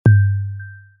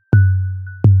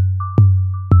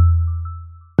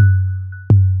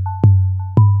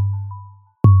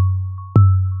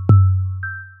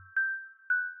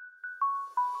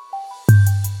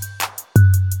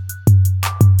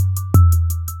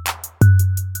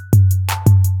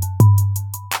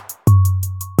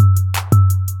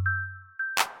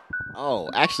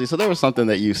actually, so there was something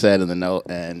that you said in the note,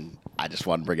 and I just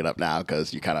want to bring it up now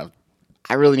because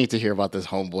I really need to hear about this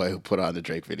homeboy who put on the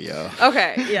Drake video.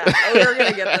 Okay, yeah, we're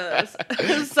gonna get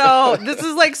this. So this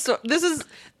is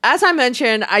as I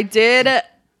mentioned, I did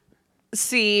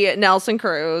see Nelson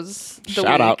Cruz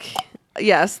Shout out.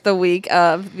 Yes, the week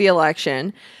of the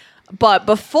election. But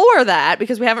before that,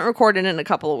 because we haven't recorded in a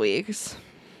couple of weeks,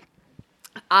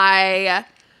 I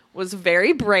was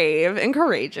very brave and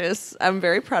courageous. I'm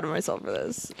very proud of myself for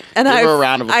this. And Give her a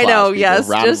round of applause. I know, people. yes.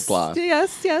 Round of applause.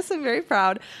 Yes, I'm very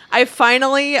proud. I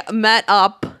finally met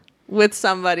up with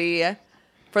somebody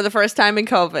for the first time in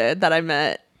COVID that I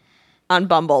met on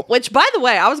Bumble. Which, by the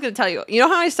way, I was going to tell you, you know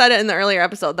how I said it in the earlier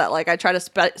episode that like I try to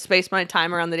space my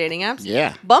time around the dating apps?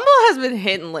 Yeah. Bumble has been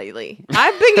hitting lately.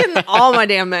 I've been getting all my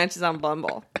damn matches on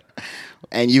Bumble.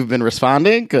 And you've been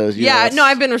responding? I've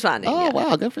been responding. Oh, yeah.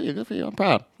 wow. Good for you. I'm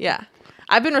proud. Yeah.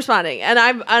 I've been responding, and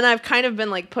I've kind of been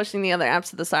like pushing the other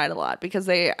apps to the side a lot because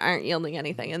they aren't yielding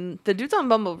anything. And the dudes on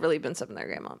Bumble have really been stepping their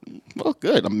game up. Well,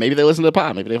 good. Maybe they listen to the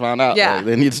pod. Maybe they found out. Yeah. Like,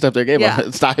 they need to step their game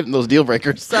up. Stop hitting those deal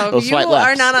breakers. So those if you swipe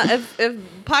are lefts. not if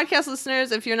podcast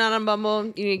listeners, if you're not on Bumble,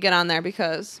 you need to get on there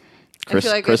because I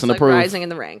feel like it's like rising in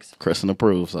the ranks. Kristen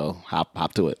approved, so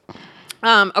hop to it.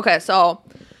 Okay, so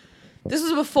this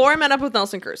was before I met up with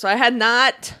Nelson Cruz. So I had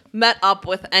not met up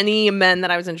with any men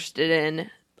that I was interested in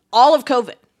all of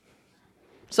COVID.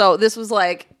 So this was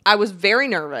like, I was very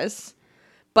nervous,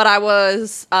 but I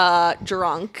was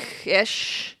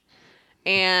drunk-ish,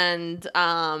 and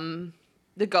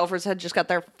the Gophers had just got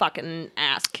their fucking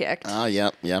ass kicked. Oh,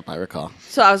 yep, I recall.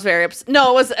 So I was very upset.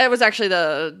 No, it was actually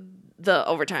the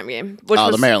overtime game. Which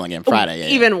was the Maryland game, Friday.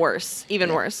 Even worse.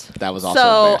 That was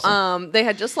also so they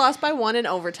had just lost by 1 in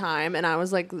overtime, and I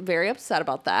was like very upset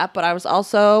about that. But I was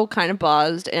also kind of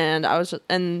buzzed, and I was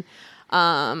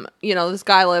this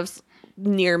guy lives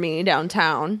near me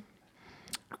downtown,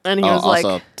 and he was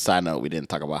also, like, side note, we didn't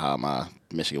talk about how my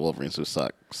Michigan Wolverines who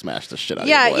suck smashed the shit out of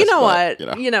yeah, your boys, you know but,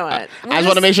 what, you know what. I just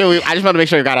want to make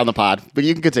sure you got on the pod, but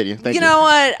you can continue. Thank you. You know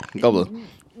what? Go Blue.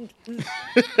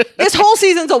 This whole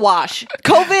season's a wash.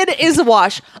 COVID is a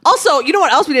wash. Also, you know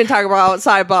what else we didn't talk about?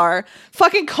 Sidebar.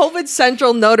 Fucking COVID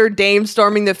Central Notre Dame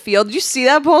storming the field. Did you see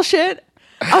that bullshit?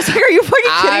 I was like, are you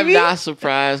fucking kidding me? I'm not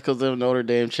surprised because them Notre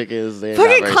Dame chickens, they're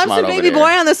fucking not very smart Clemson over baby there. boy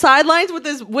on the sidelines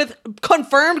with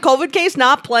confirmed COVID case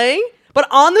not playing, but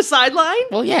on the sideline.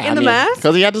 Well, yeah, in the mask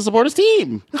because he had to support his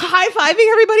team. high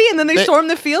fiving everybody, and then they storm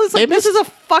the field. It's like this is a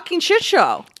fucking shit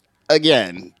show.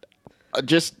 Again,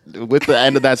 just with the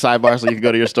end of that sidebar, so you can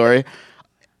go to your story.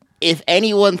 If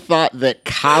anyone thought that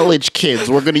college kids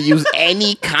were going to use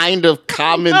any kind of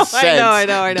common sense I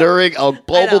know. during a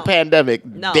global pandemic,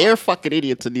 No. they're fucking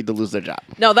idiots and need to lose their job.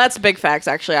 No, that's big facts.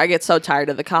 Actually, I get so tired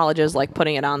of the colleges like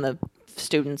putting it on the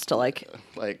students to like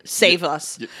save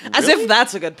us, as really? if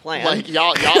that's a good plan. Like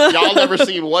y'all never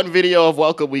seen one video of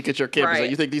Welcome Week at your campus, Right. and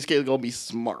you think these kids are gonna be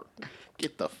smart?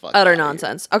 Get the fuck Utter out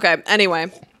nonsense. Okay.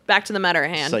 Anyway, back to the matter at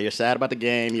hand. So you're sad about the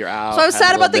game. You're out. So I was having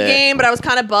sad a about the little bit. game, but I was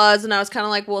kind of buzzed, and I was kind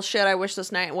of like, well, shit, I wish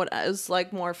this night was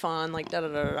like more fun, like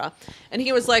da-da-da-da-da. And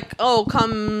he was like, oh,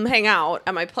 come hang out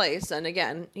at my place. And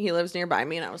again, he lives nearby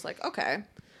me, and I was like, okay.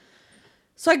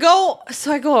 So I go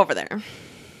over there.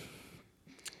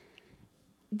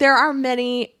 There are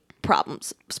many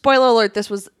problems. Spoiler alert, this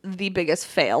was the biggest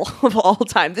fail of all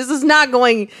time. This is not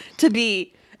going to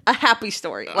be a happy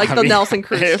story like the Nelson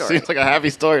Cruz It story. seems like a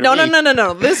happy story. No. to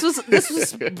me. This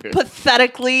was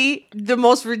pathetically the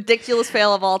most ridiculous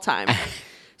fail of all time.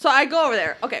 So I go over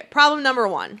there. Okay, problem number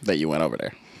 1. That you went over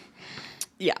there.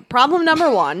 Yeah, problem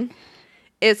number 1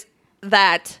 is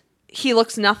that he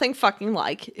looks nothing fucking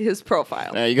like his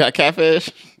profile. You got catfish.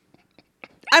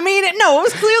 I mean, no, it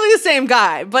was clearly the same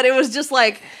guy, but it was just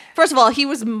like, first of all, he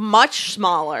was much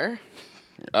smaller.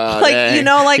 Like, dang. you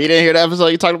know, like... He didn't hear the episode.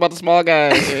 You talked about the small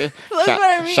guys. That's what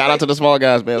I mean. Shout out to the small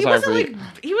guys, man. He Sorry wasn't for like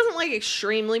you. he wasn't like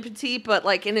extremely petite, but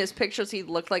like in his pictures, he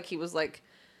looked like he was like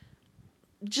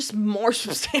just more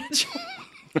substantial.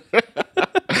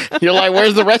 You're like,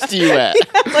 where's the rest of you at?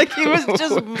 Yeah, like he was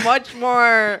just much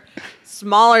more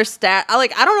smaller stat. I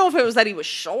don't know if it was that he was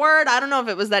short. I don't know if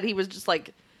it was that he was just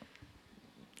like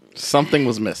Something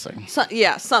was missing.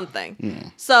 something.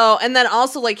 Mm. So, and then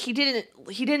also like he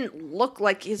didn't look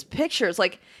like his pictures.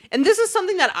 Like, and this is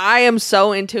something that I am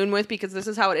so in tune with because this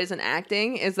is how it is in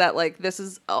acting. Is that like this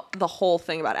is the whole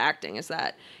thing about acting is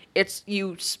that it's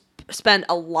you spend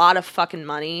a lot of fucking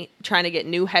money trying to get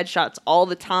new headshots all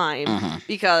the time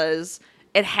because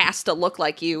it has to look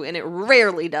like you, and it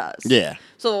rarely does. Yeah.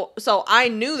 So I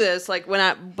knew this like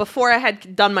before I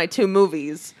had done my 2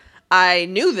 movies. I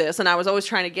knew this, and I was always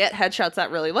trying to get headshots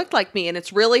that really looked like me, and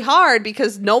it's really hard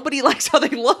because nobody likes how they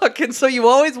look, and so you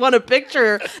always want a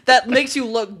picture that makes you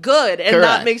look good and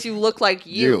not makes you look like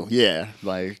you. Yeah,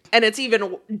 like, and it's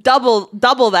even double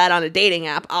that on a dating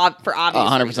app for obvious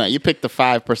 100%. reasons. You pick the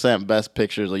 5% best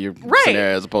pictures of your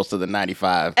scenario as opposed to the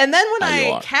 95. And then when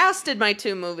I casted my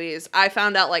 2 movies, I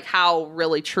found out like how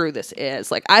really true this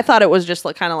is. Like I thought it was just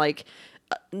like kind of like,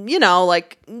 you know,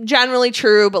 like generally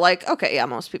true, but like, okay, yeah,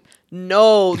 most people.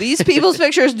 No, these people's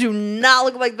pictures do not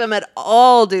look like them at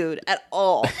all, dude. At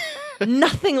all.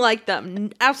 Nothing like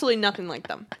them. Absolutely nothing like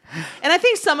them. And I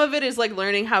think some of it is like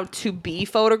learning how to be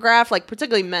photographed. Like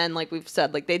particularly men, like we've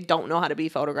said, like they don't know how to be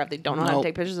photographed. They don't know how to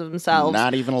take pictures of themselves.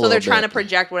 Not even a so little they're trying bit. to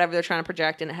project whatever they're trying to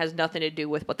project, and it has nothing to do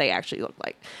with what they actually look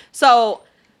like. So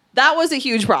that was a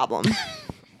huge problem.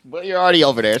 But you're already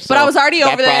over there. So but I was already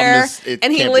over there,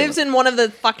 and he lives in in one of the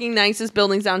fucking nicest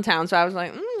buildings downtown. So I was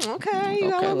like, okay,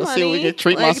 you got let's money. see if we can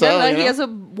treat like, myself. Then, You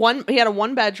know? He had a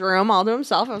 1-bedroom all to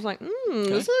himself. I was like,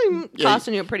 this is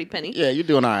costing you a pretty penny. Yeah, you're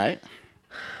doing all right.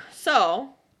 So,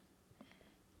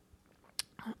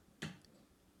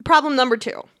 problem number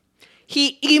 2.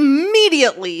 He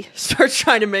immediately starts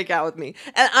trying to make out with me,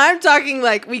 and I'm talking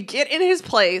like we get in his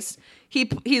place.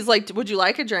 He's like, would you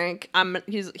like a drink?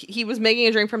 He was making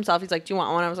a drink for himself. He's like, do you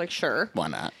want one? I was like, sure. Why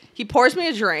not? He pours me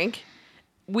a drink.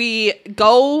 We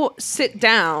go sit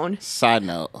down. Side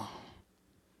note,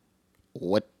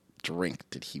 what drink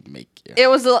did he make you? It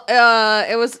was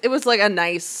like a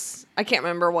nice. I can't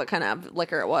remember what kind of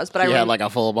liquor it was, but He had like a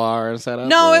full bar setup?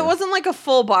 No, it wasn't like a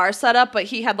full bar setup, but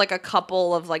he had like a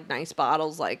couple of like nice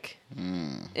bottles like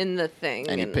in the thing.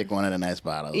 And he picked one of the nice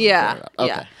bottles. Yeah, Okay.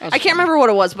 yeah. I can't remember what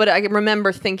it was, but I can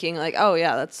remember thinking like, oh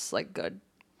yeah, that's like good.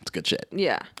 It's good shit.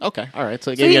 Yeah. Okay, all right.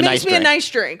 So he So gave he you a makes nice me drink. a nice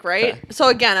drink, right? Okay. So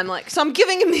again, I'm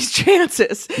giving him these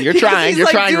chances. You're Because trying. he's, You're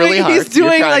like, trying really hard. He's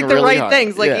doing like the really right hard.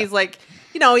 things. Like Yeah. he's like,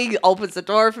 you know, he opens the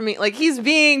door for me. Like he's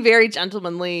being very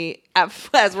gentlemanly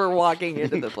as we're walking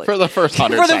into the place. For the first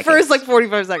 100 For the seconds. first like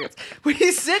 45 seconds. We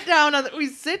sit down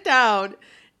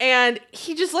and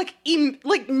he just like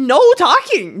no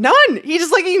talking, none. He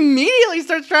just like immediately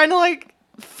starts trying to like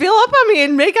fill up on me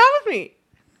and make out with me.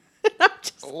 And I'm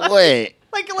just Wait.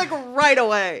 like right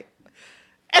away.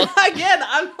 And again,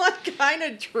 I'm like kind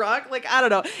of drunk. Like I don't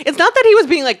know. It's not that he was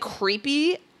being like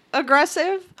creepy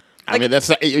aggressive. I mean,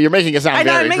 you're making it sound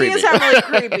very creepy. I'm making it sound really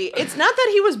creepy. It's not that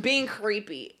he was being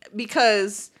creepy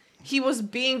because he was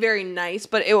being very nice,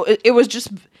 but it was just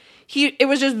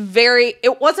very.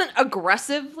 It wasn't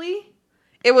aggressively.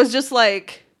 It was just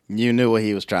like You knew what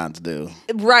he was trying to do,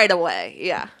 right away.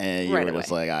 Yeah, and you were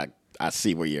just like, I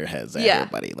see where your head's at, yeah,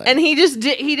 buddy. Like, and he just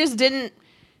didn't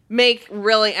make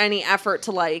really any effort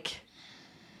to like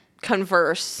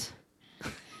converse.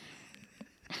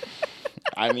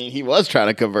 I mean, he was trying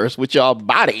to converse with y'all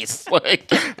bodies. Like,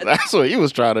 that's what he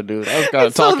was trying to do. That was kind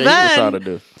of talking he was trying to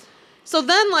do. So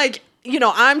then, like, you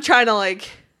know, I'm trying to, like,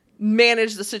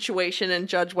 manage the situation and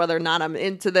judge whether or not I'm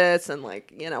into this and,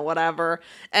 like, you know, whatever.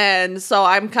 And so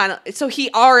I'm kind of... So the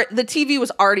TV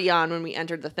was already on when we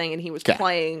entered the thing, and he was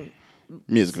playing...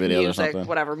 Music videos or something.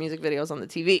 Whatever, music videos on the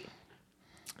TV.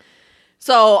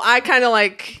 So I kind of,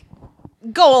 like...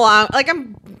 go along, like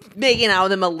I'm making out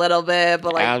with him a little bit,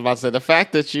 but like I was about to say the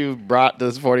fact that you brought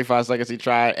this 45 seconds he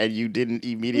tried and you didn't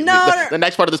immediately. The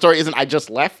next part of the story isn't I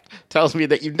just left tells me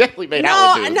that you definitely made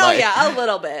out with dude. No, yeah, a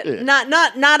little bit, yeah.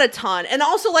 not a ton, and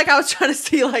also like I was trying to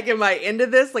see like am I into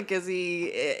this? Like is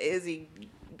he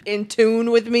in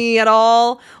tune with me at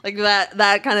all? Like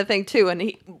that kind of thing too, and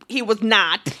he was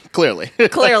not. Clearly.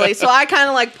 So I kind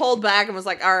of like pulled back and was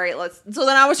like, all right, so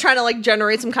then I was trying to like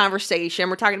generate some conversation.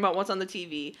 We're talking about what's on the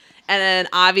TV. And then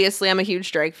obviously I'm a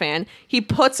huge Drake fan. He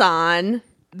puts on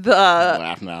the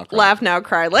Laugh Now,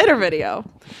 Cry Later video,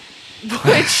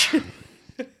 which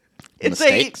it's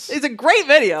a great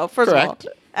video, first of all.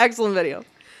 Excellent video.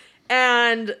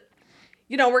 And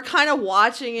you know, we're kind of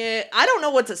watching it. I don't know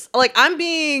what to... Like, I'm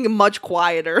being much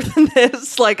quieter than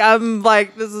this. Like, I'm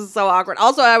like, this is so awkward.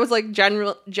 Also, I was, like,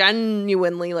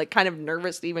 genuinely, like, kind of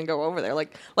nervous to even go over there.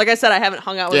 Like I said, I haven't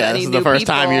hung out with any new people. Yeah, this is the first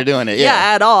time you're doing it. Yeah,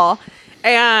 at all.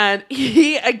 And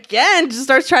he, again, just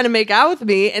starts trying to make out with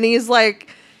me. And he's,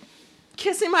 like,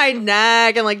 kissing my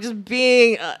neck and, like, just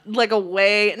being, like,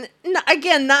 away. And,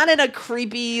 again, not in a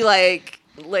creepy, like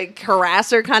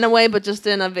harasser kind of way, but just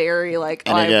in a very like.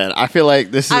 And again, I feel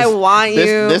like this is. I want you.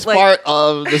 This like, part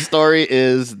of the story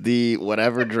is the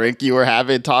whatever drink you were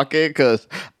having talking, because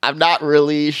I'm not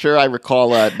really sure I recall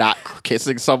not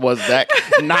kissing someone's neck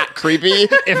not creepy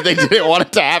if they didn't want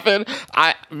it to happen.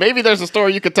 Maybe there's a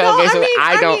story you could tell. No,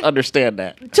 I don't understand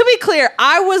that. To be clear,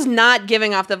 I was not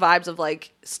giving off the vibes of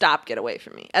like stop, get away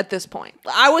from me at this point.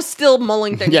 I was still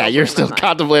mulling things Yeah, over you're in my still mind.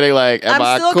 contemplating, like, am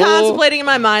I I'm still cool? contemplating in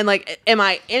my mind, like, am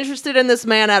I interested in this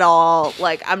man at all?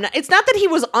 Like, I'm not. It's not that he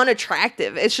was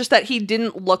unattractive. It's just that he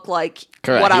didn't look like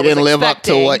Correct. what He I was didn't live up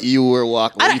to expecting. what you were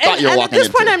walking. You thought you were and walking at this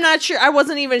into. point, I'm not sure. I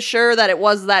wasn't even sure that it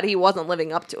was that he wasn't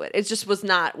living up to it. It just was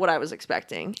not what I was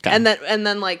expecting. Okay. And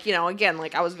then, like, you know, again,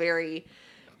 like, I was very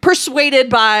persuaded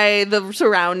by the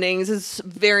surroundings. His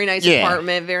very nice Yeah.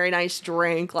 apartment, very nice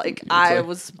drink. Like, I like,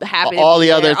 was happy. all to be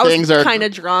the other there. things I was are kind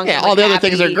of drunk. Yeah, and, all like, the other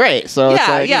things are happy. great. So it's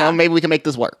Yeah, like, yeah. you know, maybe we can make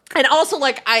this work. And also,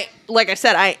 like I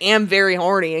said, I am very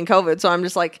horny in COVID, so I'm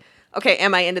just like, okay,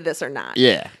 am I into this or not?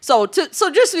 Yeah. So just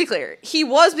to be clear, he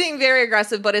was being very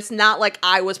aggressive, but it's not like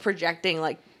I was projecting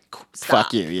like stop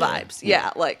Fuck you, yeah. vibes. Yeah,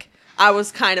 like I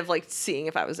was kind of like seeing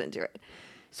if I was into it.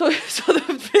 So the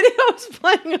video is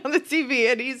playing on the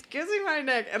TV, and he's kissing my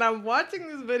neck, and I'm watching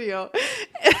this video,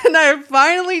 and I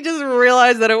finally just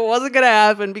realized that it wasn't gonna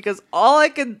happen because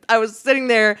I was sitting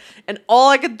there, and all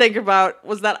I could think about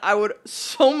was that I would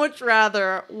so much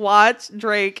rather watch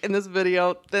Drake in this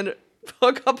video than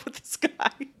hook up with this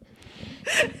guy.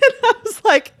 And I was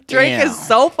like, Drake Damn. is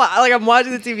so fine. Like, I'm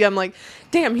watching the TV, I'm like,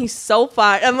 damn, he's so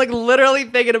fine. I'm like literally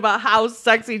thinking about how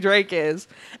sexy Drake is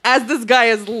as this guy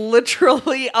is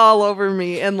literally all over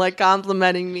me and like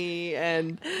complimenting me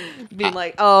and being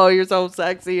like, oh, you're so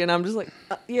sexy. And I'm just like,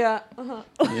 yeah. Uh-huh.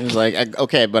 He was like,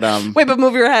 okay, but Wait, but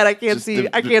move your head. I can't see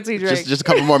Drake. Just a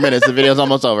couple more minutes. The video's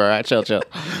almost over. All right, chill. And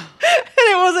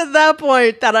it was at that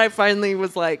point that I finally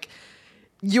was like,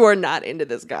 you are not into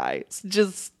this guy.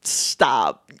 Just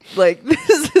stop. Like,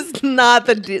 this is not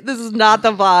the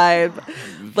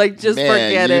vibe. Like, just Man,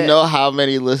 forget it. you know how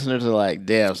many listeners are like,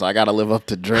 damn, so I got to live up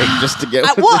to Drake just to get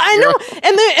with Well, this I girl?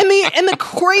 know. And the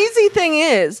crazy thing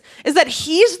is that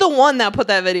he's the one that put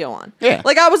that video on. Yeah.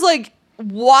 Like, I was like,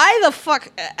 why the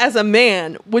fuck, as a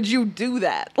man, would you do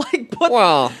that? Like,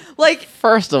 Well, like,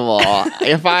 first of all,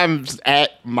 if I'm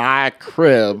at my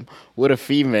crib with a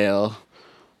female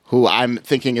who I'm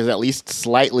thinking is at least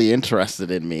slightly interested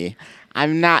in me,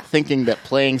 I'm not thinking that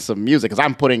playing some music, because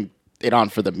I'm putting it on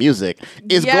for the music,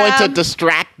 is Yeah. going to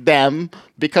distract them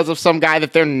because of some guy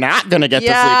that they're not going to get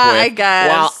Yeah, to sleep with. I guess.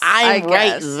 While I'm I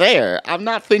right guess. there. I'm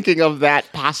not thinking of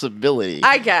that possibility.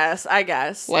 I guess.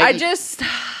 Like-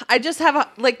 I just have a,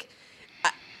 like,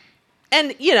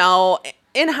 and, you know,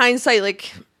 in hindsight,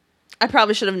 like, I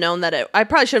probably should have known I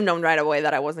probably should have known right away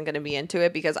that I wasn't going to be into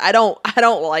it because I don't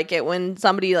like it when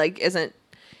somebody like isn't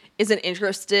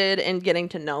interested in getting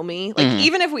to know me. Like,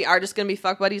 even if we are just going to be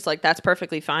fuck buddies, like, that's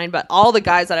perfectly fine. But all the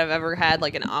guys that I've ever had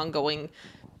like an ongoing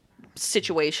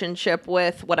situationship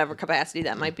with, whatever capacity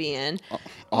that might be in,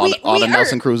 all the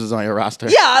Nelson Cruzes on your roster.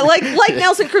 yeah, like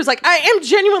Nelson Cruz. Like, I am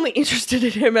genuinely interested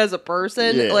in him as a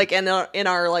person. Yeah. Like, in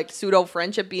our like pseudo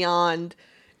friendship beyond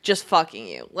just fucking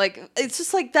you. Like, it's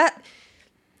just like that.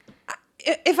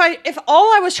 If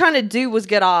all I was trying to do was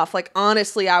get off, like,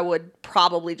 honestly, I would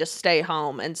probably just stay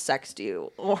home and sext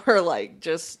you or like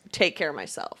just take care of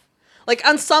myself. Like,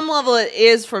 on some level, it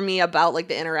is for me about like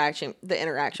the interaction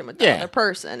with the Yeah. other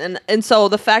person, and so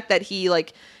the fact that he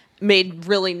like made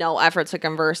really no effort to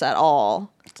converse at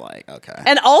all. It's like, okay.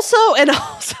 And also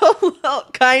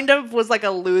kind of was like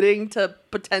alluding to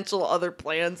potential other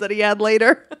plans that he had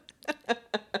later.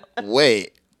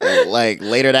 Wait, like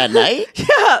later that night?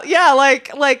 yeah,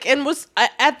 like, and was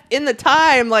in the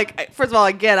time, like, first of all,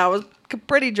 again, I was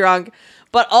pretty drunk,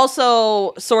 but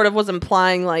also sort of was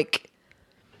implying like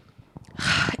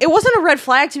it wasn't a red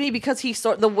flag to me because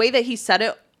the way that he said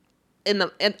it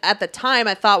at the time,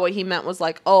 I thought what he meant was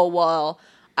like, oh, well,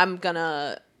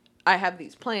 I have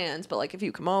these plans, but like if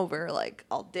you come over, like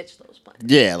I'll ditch those plans.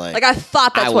 Yeah, like I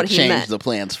thought that's what he meant. I will change the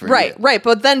plans for you. Right.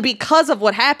 But then because of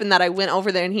what happened, that I went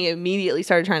over there and he immediately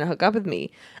started trying to hook up with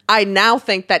me, I now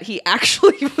think that he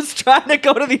actually was trying to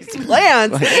go to these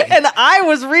plans, and I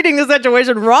was reading the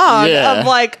situation wrong. Yeah. Of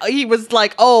like, he was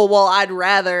like, oh, well, I'd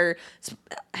rather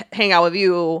hang out with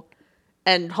you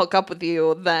and hook up with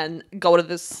you than go to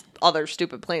this other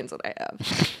stupid plans that I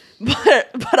have.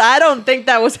 But I don't think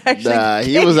that was actually the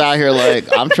He case. was out here like,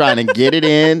 I'm trying to get it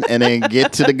in and then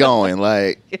get to the going.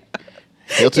 Like,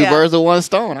 kill two birds with one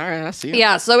stone. All right, I see it.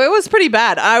 Yeah, so it was pretty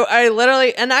bad. I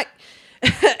literally, and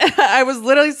I was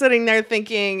literally sitting there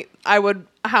thinking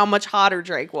how much hotter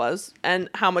Drake was and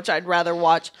how much I'd rather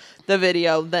watch the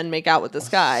video than make out with this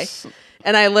guy.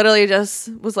 And I literally just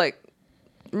was like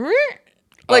this.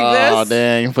 Oh,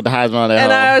 dang. You put the Heisman on there.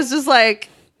 And I was just like,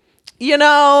 you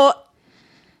know,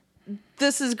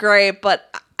 this is great,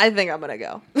 but I think I'm going to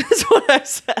go. That's what I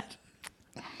said.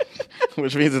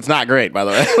 Which means it's not great, by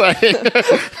the way.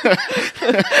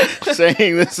 Like,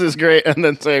 saying this is great and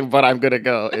then saying, but I'm going to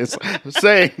go is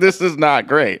saying this is not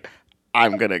great.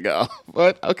 I'm going to go.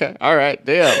 But, okay. All right.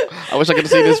 Damn. I wish I could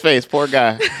have seen his face. Poor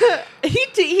guy.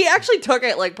 He actually took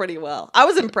it like pretty well. I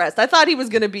was impressed. I thought he was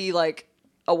going to be like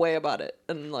away about it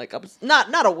and like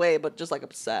not away, but just like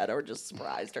upset or just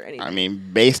surprised or anything. I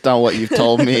mean, based on what you've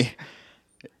told me,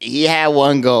 he had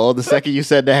one goal. The second you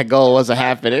said that goal wasn't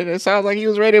happening, it sounds like he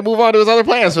was ready to move on to his other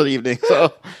plans for the evening.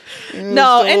 So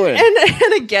no,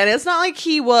 and again, it's not like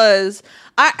he was.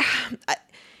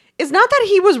 It's not that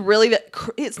he was really that.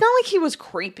 It's not like he was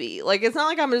creepy. Like it's not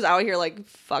like I'm just out here like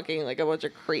fucking like a bunch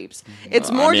of creeps.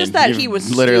 It's more just that he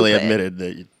was literally stupid. admitted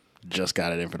that you just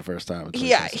got it in for the first time.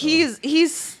 Yeah, he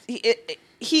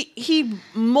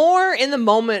more in the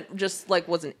moment just like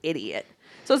was an idiot.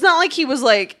 So it's not like he was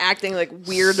like acting like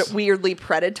weirdly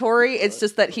predatory. It's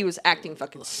just that he was acting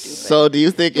fucking stupid. So do you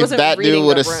think if that dude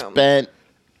would have room. spent,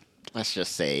 let's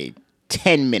just say,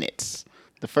 10 minutes,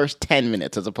 the first 10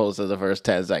 minutes as opposed to the first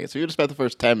 10 seconds, so you would have spent the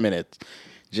first 10 minutes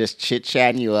just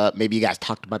chit-chatting you up, maybe you guys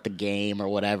talked about the game or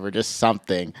whatever, just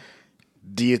something,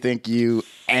 do you think you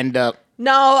end up...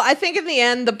 No, I think in the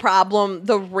end,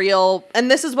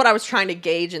 and this is what I was trying to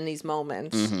gauge in these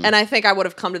moments. Mm-hmm. And I think I would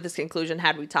have come to this conclusion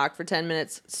had we talked for 10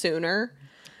 minutes sooner.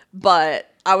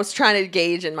 But I was trying to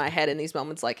gauge in my head in these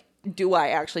moments, like, do I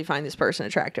actually find this person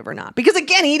attractive or not? Because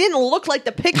again, he didn't look like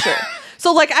the picture.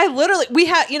 So like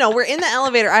we're in the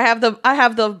elevator. I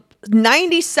have the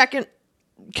 90-second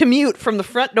commute from the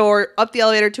front door up the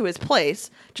elevator to his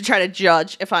place to try to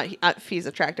judge if he's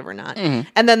attractive or not. Mm-hmm.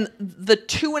 And then the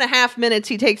 2.5 minutes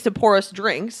he takes to pour us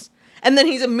drinks. And then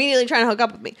he's immediately trying to hook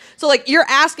up with me. So like you're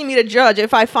asking me to judge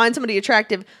if I find somebody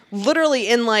attractive literally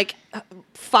in like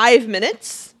 5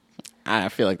 minutes. I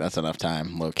feel like that's enough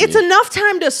time, low-key. It's enough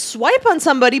time to swipe on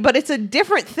somebody, but it's a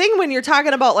different thing when you're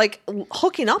talking about like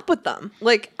hooking up with them.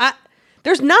 Like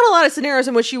there's not a lot of scenarios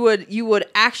in which you would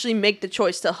actually make the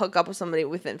choice to hook up with somebody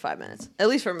within 5 minutes. At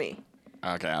least for me.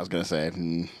 Okay, I was gonna say,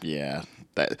 yeah,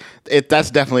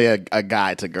 that's definitely a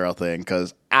guy to girl thing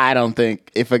because I don't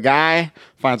think if a guy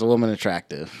finds a woman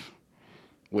attractive,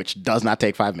 which does not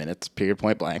take 5 minutes, period,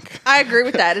 point blank. I agree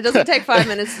with that. It doesn't take 5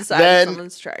 minutes to decide if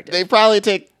someone's attractive. They probably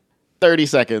take 30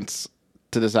 seconds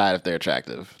to decide if they're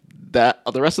attractive. The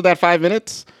rest of that 5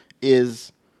 minutes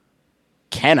is,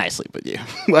 can I sleep with you?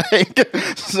 Like,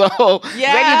 so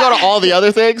yeah. Then you go to all the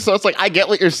other things. So it's like, I get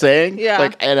what you're saying. Yeah.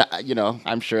 Like, and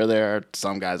I'm sure there are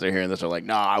some guys that are hearing this are like,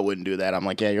 no, I wouldn't do that. I'm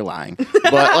like, yeah, you're lying.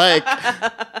 But like,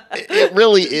 it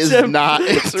really is not.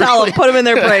 Tell them, put them in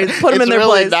their place. Put them in their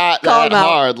really place. Not Call that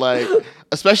hard. Like,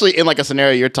 especially in like a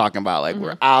scenario you're talking about. Like,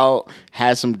 we're out,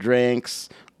 had some drinks.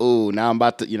 Ooh, now I'm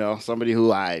about to, somebody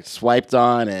who I swiped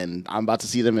on and I'm about to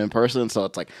see them in person. So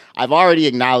it's like, I've already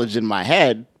acknowledged in my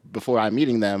head before I'm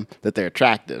meeting them that they're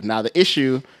attractive. Now, the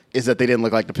issue is that they didn't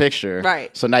look like the picture.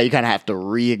 Right. So now you kind of have to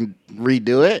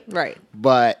redo it. Right.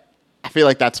 But I feel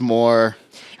like that's more...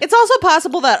 It's also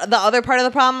possible that the other part of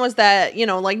the problem was that,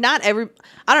 like not I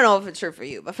don't know if it's true for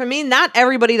you, but for me, not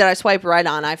everybody that I swipe right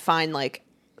on, I find like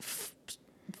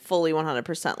fully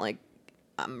 100% like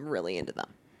I'm really into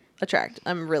them.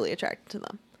 I'm really attracted to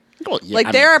them. Well,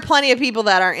 yeah, there are plenty of people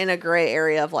that are in a gray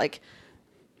area of like,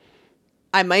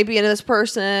 I might be into this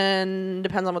person,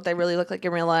 depends on what they really look like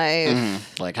in real life.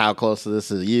 Mm-hmm. Like how close to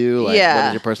this is you? Like, yeah. What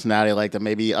is your personality like that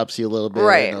maybe ups you a little bit?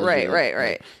 Right. Yeah,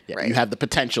 right. You have the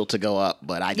potential to go up,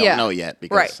 but I don't know yet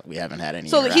because we haven't had any.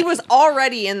 So he was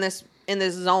already in this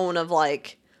zone of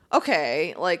like,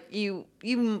 okay, like you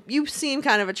seem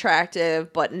kind of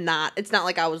attractive, but not. It's not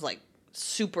like I was like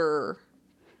super.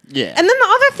 Yeah. And then the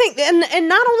other thing, and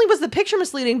not only was the picture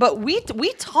misleading, but we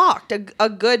talked a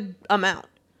good amount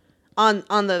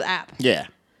on the app. Yeah.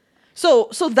 So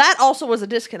that also was a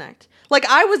disconnect. Like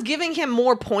I was giving him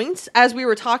more points as we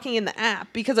were talking in the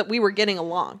app because we were getting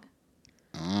along.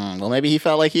 Well, maybe he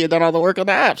felt like he had done all the work on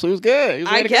the app, so he was good. He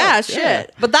was I guess, shit. Yeah.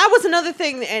 But that was another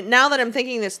thing, and now that I'm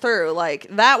thinking this through, like,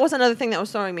 that was another thing that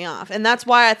was throwing me off. And that's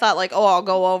why I thought, like, oh, I'll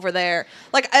go over there.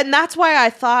 Like, and that's why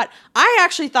I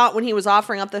actually thought when he was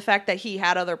offering up the fact that he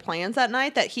had other plans that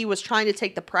night, that he was trying to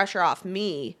take the pressure off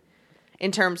me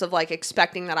in terms of, like,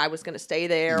 expecting that I was going to stay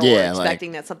there or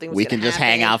expecting that something was going to happen. We can just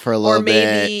hang out for a little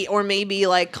bit. Or maybe,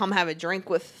 like, come have a drink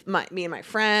with me and my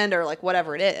friend or, like,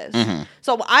 whatever it is. Mm-hmm.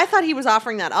 So I thought he was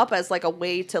offering that up as, like, a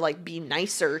way to, like, be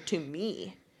nicer to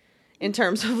me in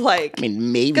terms of, like... I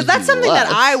mean, maybe because that's something that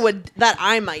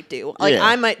I might do. Like,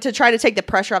 I might, to try to take the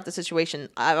pressure off the situation,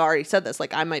 I've already said this,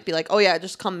 like, I might be like, oh, yeah,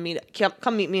 just come meet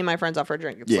me and my friends out for a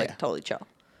drink. It's, like, totally chill.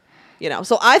 you know.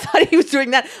 So I thought he was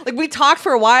doing that. Like, we talked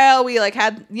for a while. We like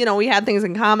had, you know, we had things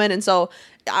in common, and so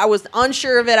I was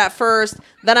unsure of it at first.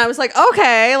 Then I was like,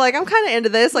 okay, like I'm kind of into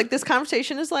this. Like, this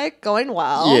conversation is like going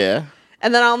well. Yeah.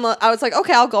 And then I was like,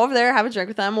 okay, I'll go over there, have a drink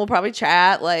with them. We'll probably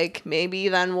chat. Like, maybe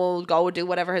then we'll go do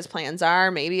whatever his plans are.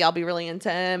 Maybe I'll be really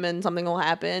into him and something will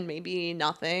happen. Maybe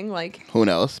nothing. Like, who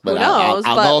knows? But who knows?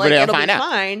 I'll but go over like, there and it'll find be out.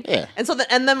 fine. Yeah. And so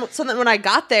then when I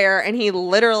got there and he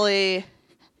literally,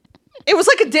 it was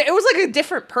like a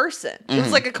different person. It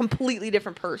was like a completely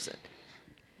different person.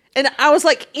 And I was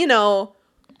like, you know,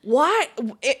 why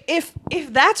if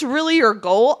that's really your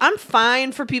goal, I'm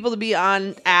fine for people to be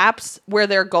on apps where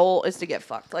their goal is to get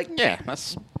fucked. Like, Yeah,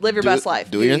 that's live your best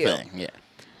life. Do your you. thing. Yeah.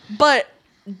 But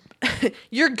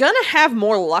you're gonna have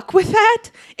more luck with that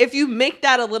if you make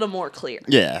that a little more clear.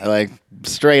 Yeah, like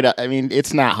straight up. I mean,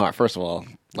 it's not hard. First of all,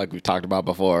 like we've talked about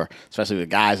before, especially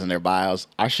with guys in their bios,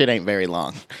 our shit ain't very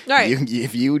long. Right.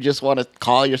 If you just want to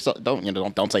call yourself,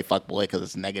 don't say fuck boy because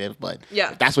it's negative. But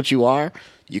Yeah. if that's what you are,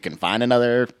 you can find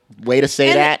another way to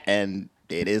say And- that, and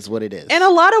it is what it is. And a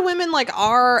lot of women like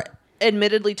are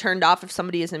admittedly turned off if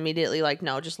somebody is immediately like,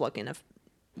 no, just looking if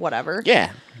whatever.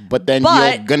 yeah, but then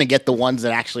But- you're gonna get the ones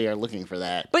that actually are looking for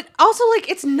that. But also, like,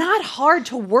 it's not hard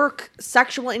to work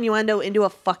sexual innuendo into a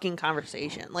fucking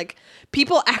conversation. Like,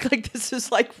 people act like this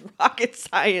is like rocket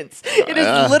science. It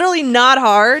is literally not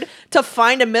hard to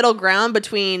find a middle ground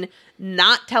between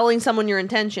not telling someone your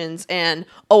intentions and,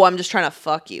 oh, I'm just trying to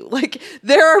fuck you. Like,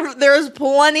 there's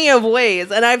plenty of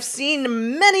ways, and I've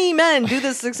seen many men do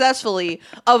this successfully,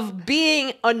 of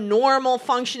being a normal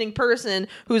functioning person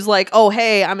who's like, oh,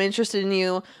 hey, I'm interested in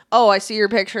you. Oh, I see your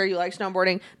picture. You like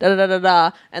snowboarding. Da da da da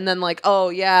da. And then like, oh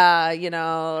yeah, you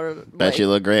know. Bet like, you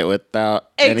look great without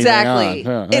exactly. anything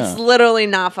on. Yeah, It's literally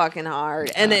not fucking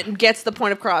hard, and it gets the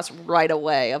point across right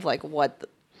away of like what.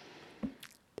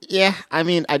 Yeah, I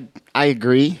mean, I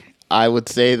agree. I would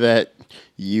say that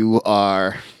you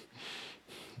are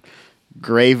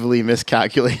gravely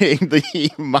miscalculating the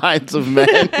minds of men.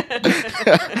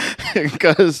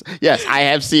 Because, yes, I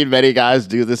have seen many guys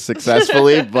do this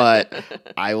successfully, but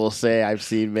I will say I've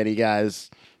seen many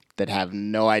guys that have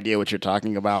no idea what you're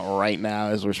talking about right now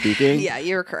as we're speaking. Yeah,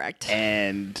 you're correct.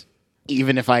 And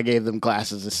even if I gave them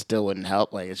classes, it still wouldn't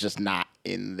help. Like, it's just not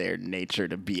in their nature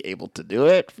to be able to do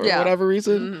it for whatever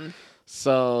reason.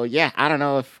 So, yeah, I don't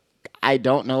know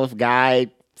if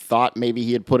Guy thought maybe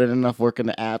he had put in enough work in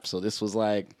the app, so this was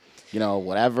like, you know,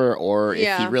 whatever, or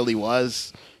if he really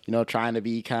was, you know, trying to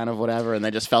be kind of whatever, and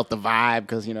then just felt the vibe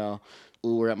because, you know,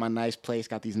 ooh, we're at my nice place,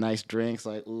 got these nice drinks,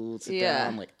 like, ooh, sit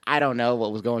down. Like, I don't know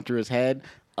what was going through his head,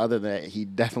 other than he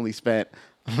definitely spent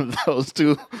those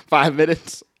 5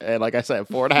 minutes, and like I said,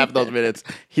 4.5 of those minutes,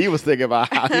 he was thinking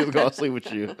about how he was going to sleep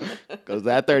with you, because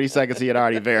that 30 seconds he had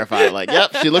already verified, like,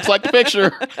 yep, she looks like the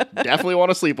picture, definitely want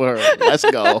to sleep with her, let's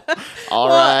go. All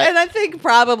right. And I think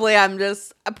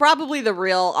probably the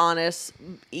real, honest,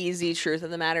 easy truth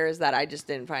of the matter is that I just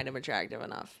didn't find him attractive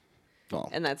enough. Well,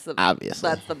 And that's the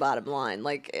bottom line.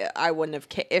 Like, I wouldn't have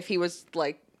if he was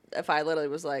like, if I literally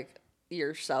was like,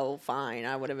 you're so fine,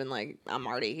 I would have been like, I'm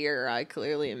already here, I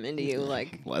clearly am into you,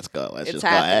 like, let's go. Let's it's just go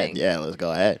ahead. happening. Yeah, let's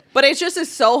go ahead. But it's just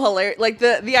is so hilarious. Like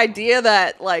the idea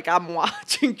that like I'm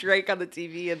watching Drake on the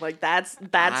TV and like that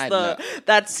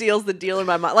seals the deal in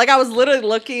my mind. Like I was literally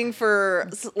looking for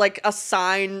like a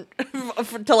sign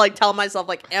to like tell myself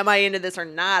like, am I into this or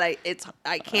not? I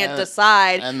can't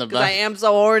decide because I am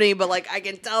so horny, but like I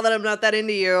can tell that I'm not that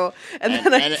into you. And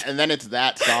then it's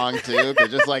that song too, because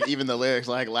just like even the lyrics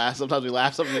like sometimes we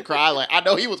laugh, sometimes we cry. Like I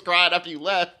know he was crying after you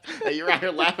left, and you're out here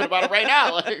laughing about it right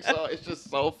now. Like so, it's just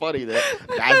so funny that's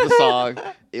the song.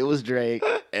 It was Drake,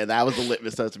 and that was the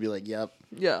litmus test to be like, yep,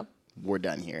 yeah, we're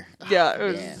done here. Yeah, Oh,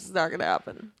 it's not gonna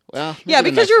happen. Well, yeah,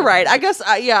 because you're right. I guess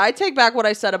I take back what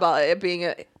I said about it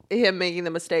being him making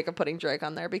the mistake of putting Drake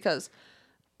on there because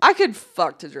I could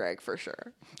fuck to Drake for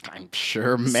sure. I'm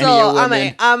sure many So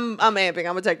women. I'm amping. I'm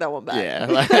gonna take that one back. Yeah,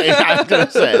 like, I was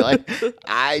gonna say, like,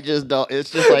 I just don't.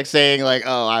 It's just like saying, like,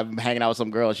 oh, I'm hanging out with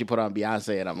some girl and she put on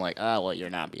Beyonce, and I'm like, oh, well,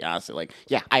 you're not Beyonce. Like,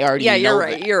 yeah, I already. Yeah, know you're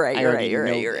right. that. You're right. I You're already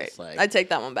right. know You're this. right. Like, I take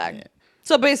that one back. yeah.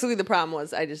 So basically, the problem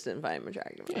was I just didn't find him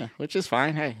attractive. Yeah, which is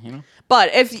fine. Hey, you know. But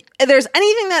if there's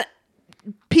anything that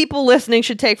people listening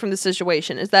should take from the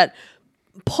situation is that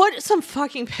put some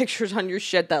fucking pictures on your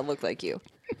shit that look like you.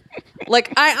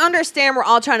 Like, I understand we're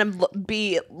all trying to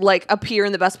be, like, appear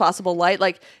in the best possible light.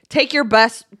 Like, take your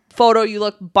best photo. You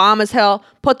look bomb as hell.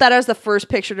 Put that as the first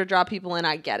picture to draw people in.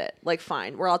 I get it. Like,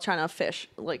 fine. We're all trying to fish.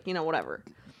 Like, you know, whatever.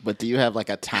 But do you have, like,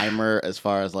 a timer as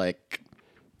far as, like,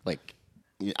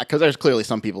 because there's clearly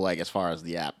some people, like, as far as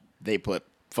the app, they put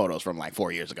photos from, like,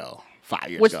 4 years ago, 5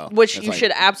 years which ago. which It's you like,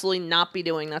 should absolutely not be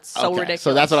doing. That's so ridiculous.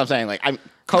 So that's what I'm saying. Like,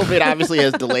 COVID obviously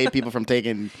has delayed people from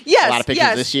taking a lot of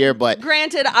pictures this year, but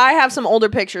granted, I have some older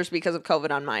pictures because of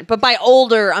COVID on mine. But by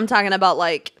older, I'm talking about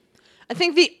like, I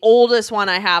think the oldest one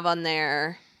I have on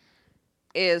there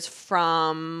is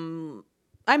from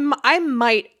I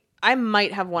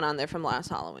might have one on there from last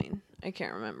Halloween. I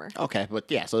can't remember. okay, but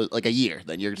yeah, so like a year.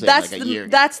 Then you're saying That's like a year.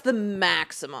 that's the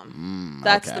maximum.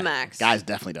 That's Okay. the max. Guys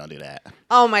definitely don't do that.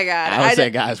 Oh my god. I would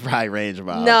say guys probably range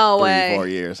about no 3, way. 4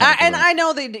 years. And I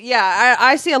know they. Yeah,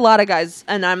 I see a lot of guys,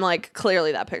 and I'm like,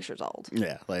 clearly that picture's old.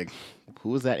 Yeah, like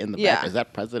who is that in the Yeah. back? Is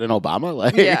that President Obama?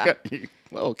 Like, Yeah.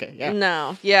 well, okay, yeah.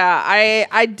 No. Yeah,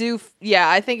 I do. Yeah,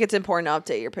 I think it's important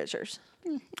to update your pictures.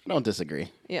 I don't disagree.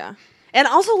 Yeah. And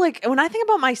also, like, when I think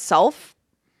about myself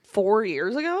 4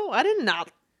 years ago, I did not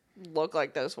look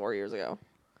like this 4 years ago.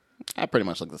 I pretty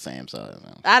much look the same, so I don't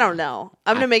know. I don't know.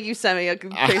 I'm going to make you send me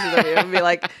pictures of you and be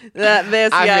like,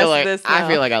 this, I yes, feel like this, no. I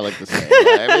feel like I look the same.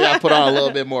 Like, maybe I put on a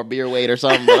little bit more beer weight or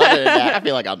something, but other than that, I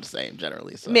feel like I'm the same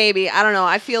generally. So. Maybe. I don't know.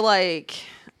 I feel like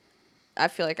I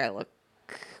look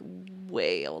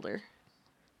way older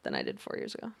than I did 4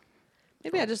 years ago.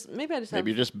 Maybe I just Maybe have,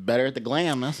 you're just better at the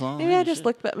glam. That's all. maybe I just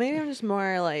look better. Maybe I'm just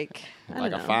more like, I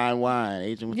like don't a know. fine wine,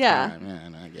 aging with Yeah. time. Yeah,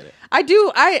 no, I get it. I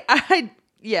do.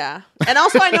 Yeah. And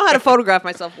also, I know how to photograph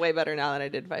myself way better now than I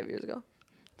did 5 years ago.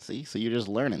 See, so you're just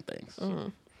learning things.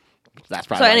 That's So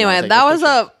probably. why you anyway, wanna take that those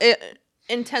was pictures.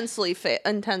 a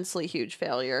intensely huge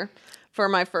failure for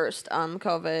my first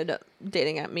COVID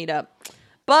dating app meetup.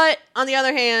 But on the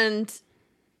other hand,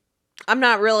 I'm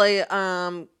not really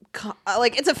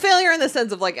like, it's a failure in the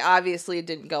sense of like, obviously it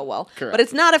didn't go well. Correct. But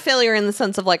it's not a failure in the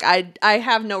sense of like, I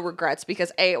have no regrets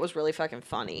because A, it was really fucking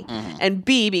funny, and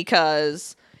B,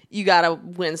 because you gotta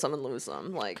win some and lose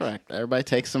some. Like, Correct. Everybody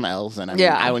takes some L's, and I mean,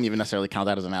 Yeah. I wouldn't even necessarily count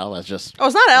that as an L. That's just. oh,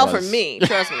 it's not an L for was- me.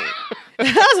 Trust me.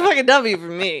 That was a fucking W for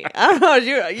me. I don't know what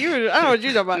you. I don't know what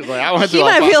you talking about. Like, I went He through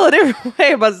might a- feel a different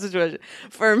way about the situation.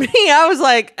 For me, I was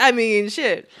like, I mean,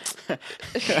 shit.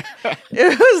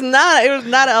 It was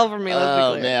not an L for me. Let's be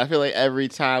Oh clear. man, I feel like every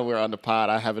time we're on the pod,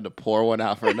 I having to pour one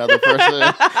out for another person.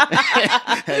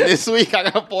 And this week, I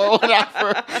gotta pour one out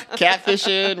for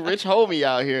catfishing Rich Homie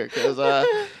out here because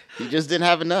he just didn't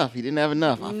have enough. He didn't have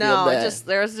enough. I feel No, bad.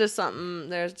 there's just something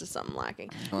lacking.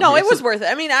 Well, No, it here's was worth it.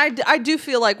 I mean, I do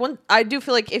feel like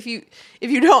if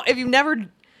you've never,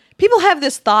 people have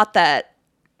this thought that,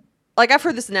 like, I've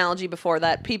heard this analogy before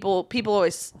that people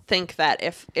always think that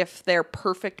if their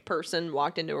perfect person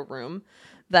walked into a room,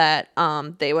 that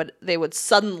they would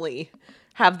suddenly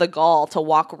have the gall to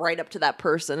walk right up to that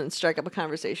person and strike up a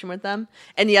conversation with them,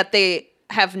 and yet they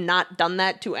have not done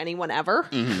that to anyone ever.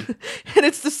 And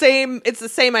it's the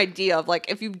same idea of like,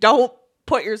 if you don't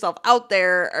put yourself out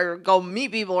there or go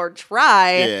meet people or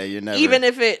try, Yeah, you're never- even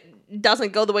if it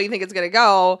doesn't go the way you think it's gonna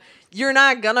go, you're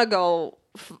not gonna go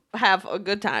have a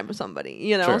good time with somebody,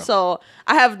 you know. True. So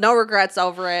I have no regrets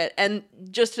over it. And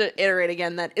just to iterate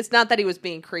again, that it's not that he was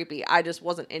being creepy, I just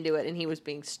wasn't into it, and he was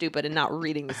being stupid and not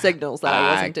reading the signals that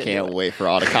I wasn't into can't it. wait for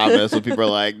all the comments when people are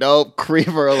like, nope,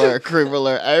 creeper alert, creeper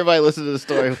alert. Everybody listen to the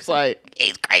story. It's like,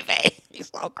 he's creepy.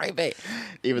 He's so creepy.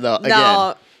 Even though, again,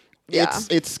 No, yeah.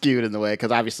 it's skewed in the way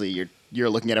because obviously you're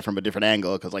looking at it from a different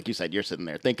angle because, like you said, you're sitting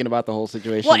there thinking about the whole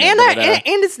situation. Well, and da-da-da.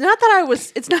 and it's not that I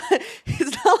was. It's not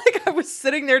like I was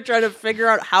sitting there trying to figure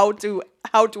out how to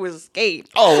escape.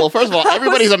 Oh, well, first of all,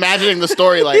 everybody's imagining the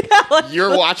story like, like-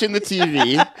 you're watching the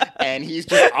TV and he's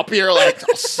just up here like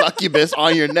succubus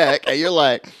on your neck and you're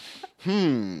like,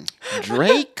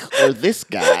 Drake or this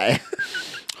guy?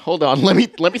 Hold on, let me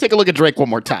take a look at Drake one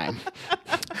more time.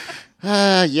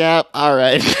 Yeah, all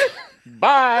right.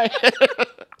 Bye.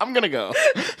 I'm gonna go.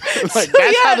 Like,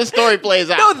 that's how the story plays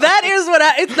out. No, that is what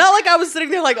it's not like I was sitting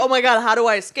there like, oh my God, how do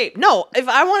I escape? No, if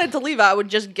I wanted to leave, I would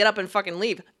just get up and fucking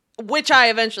leave, which I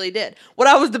eventually did. What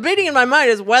I was debating in my mind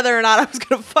is whether or not I was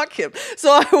going to fuck him. So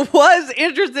I was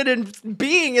interested in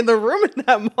being in the room in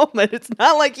that moment. It's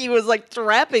not like he was like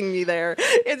trapping me there.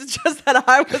 It's just that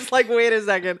I was like, wait a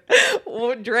second.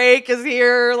 Drake is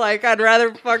here. Like, I'd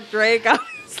rather fuck Drake.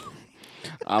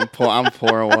 I'm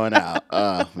pouring one out.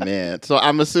 Oh man! So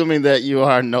I'm assuming that you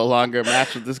are no longer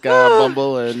matched with this guy on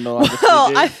Bumble and no longer.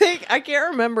 Well, CJ? I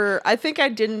can't remember. I think I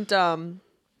didn't. I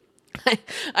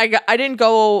didn't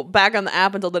go back on the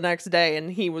app until the next day,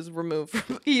 and he was removed.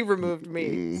 He removed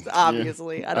me.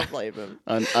 Obviously, I don't blame him.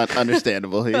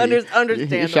 Understandable. He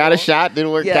Understandable. shot a shot,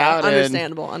 didn't work Yeah, out.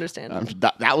 understandable. And,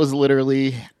 that was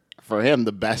literally for him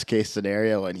the best case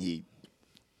scenario, and he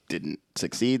didn't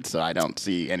succeed, so I don't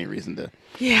see any reason to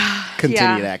Yeah.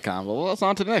 continue that combo. Well, it's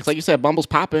on to the next. Like you said, Bumble's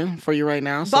popping for you right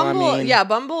now. So Bumble, I mean,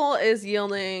 Bumble is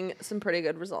yielding some pretty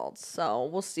good results. So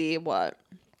we'll see what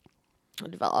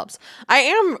develops. I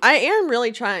am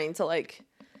really trying to like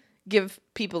give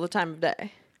people the time of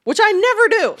day, which I never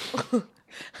do.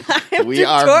 we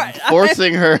are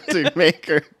forcing her to make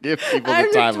her give people the time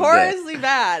of day. I'm notoriously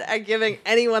bad at giving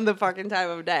anyone the fucking time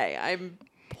of day. I'm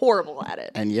horrible at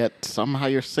it. And yet somehow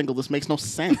you're single. This makes no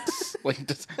sense. like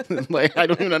I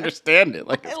don't even understand it.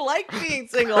 Like I like being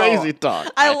single. Crazy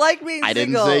talk. I like being I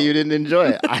single. didn't say you didn't enjoy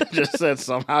it. I just said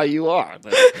somehow you are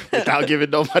without giving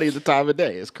nobody the time of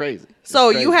day. It's crazy.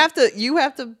 So crazy. you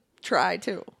have to try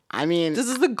too. I mean, This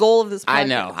is the goal of this podcast. I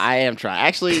know. I am trying.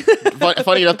 Actually,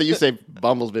 funny enough that you say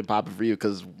Bumble's been popping for you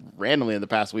because randomly in the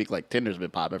past week, like Tinder's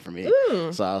been popping for me.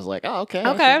 So I was like, oh, okay.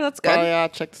 Okay, that's good. Probably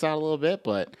check this out a little bit.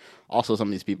 But also, some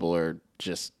of these people are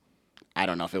just, I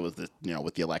don't know if it was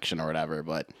with the election or whatever,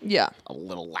 but Yeah. a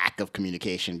little lack of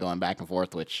communication going back and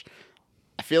forth, which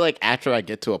I feel like after I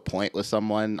get to a point with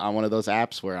someone on one of those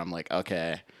apps where I'm like,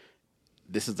 okay,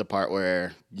 this is the part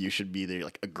where you should be either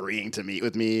like agreeing to meet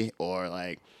with me or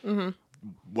like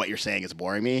what you're saying is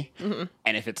boring me.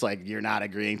 And if it's like you're not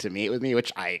agreeing to meet with me,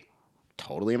 which I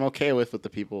totally am okay with the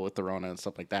people with the Rona and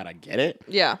stuff like that, I get it.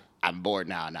 Yeah. I'm bored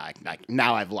now.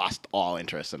 Now I've lost all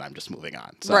interest and I'm just moving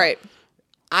on. So Right.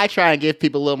 I try and give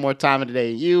people a little more time of the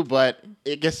day than you, but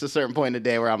it gets to a certain point in the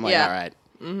day where I'm like, Yeah. all right,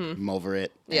 I'm over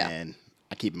it. Yeah. And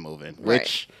I keep it moving, Right.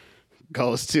 which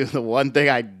goes to the one thing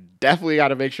I definitely got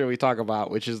to make sure we talk about,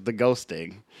 which is the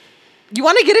ghosting. You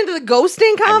want to get into the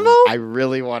ghosting combo? I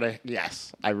really want to.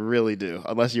 Yes, I really do.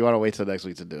 Unless you want to wait till next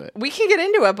week to do it. We can get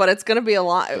into it, but it's going to be a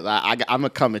lot. 'Cause I'm gonna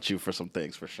come at you for some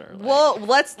things for sure. Like, Well,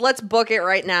 let's book it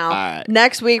right now. All right.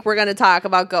 Next week we're going to talk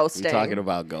about ghosting. we're talking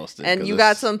about ghosting, and 'cause you got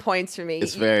it's- some points for me.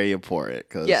 It's very important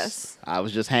because Yes. I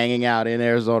was just hanging out in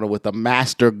Arizona with a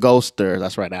master ghoster.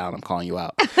 That's right, Alan. I'm calling you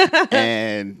out.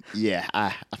 And yeah,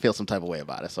 I feel some type of way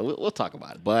about it. So we'll talk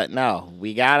about it. But no,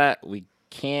 we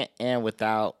can't end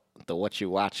without the what you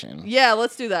watching. Yeah,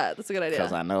 let's do that. That's a good idea.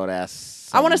 Because I know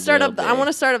that's. I want to start something up. I want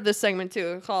to start up this segment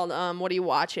too, called "What Are You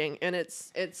Watching?" And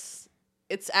it's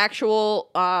actual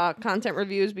content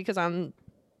reviews because I'm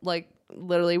like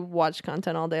literally watch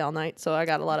content all day, all night. So I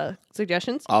got a lot of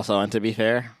suggestions. Also, and to be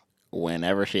fair,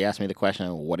 whenever she asks me the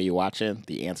question, "What are you watching?"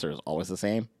 the answer is always the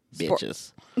same: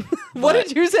 bitches. What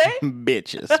did you say?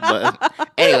 Bitches. But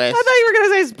anyways, I thought you were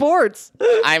gonna say sports.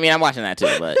 I mean, I'm watching that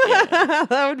too. But yeah.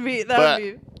 that would be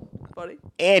funny.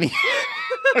 Anyways.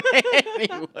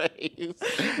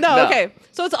 No, okay.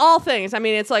 So it's all things. I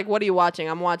mean, it's like, what are you watching?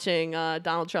 I'm watching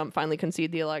Donald Trump finally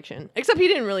concede the election. Except he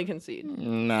didn't really concede.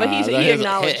 Nah, But he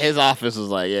acknowledged. his office was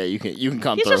like, yeah, you can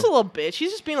come He's through. just a little bitch.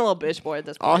 He's just being a little bitch boy at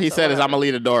this point. All he so said is, whatever. I'm gonna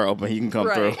leave the door open. He can come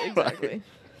Right, through. exactly.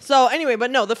 So anyway,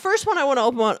 but no, the first one I want to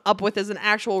open up with is an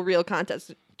actual real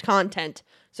content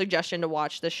suggestion to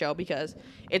watch this show because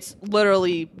it's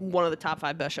literally one of the top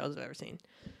 5 best shows I've ever seen.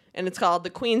 And it's called The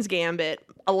Queen's Gambit.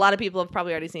 A lot of people have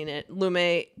probably already seen it. Lume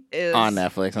is On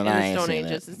Netflix, and in I the ain't Stone seen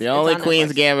Ages. it. It's The only on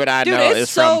Queen's Netflix. Gambit I Dude, know it's is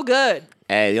so from. good.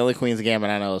 Hey, the only Queen's Gambit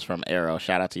I know is from Arrow.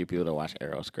 Shout out to you people that watch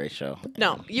Arrow. It's a great show.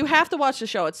 No, you have to watch the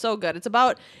show. It's so good. It's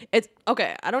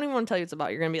okay. I don't even want to tell you what it's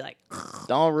about. You're gonna be like,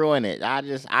 Don't ruin it.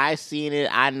 I seen it.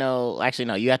 I know. Actually,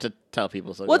 no. You have to tell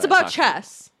people. So well, it's go ahead, about talk to me.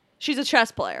 chess. She's a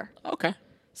chess player. Okay.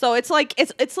 So it's like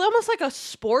it's almost like a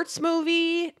sports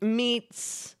movie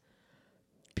meets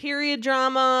period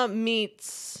drama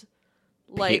meets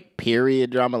like period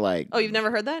drama, like. oh, you've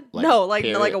never heard that? Like No, like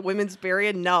period? a women's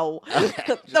period. No,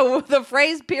 Okay. the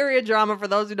phrase period drama, for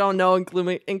those who don't know,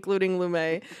 including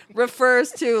Lume,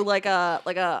 refers to like a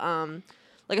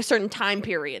certain time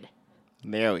period.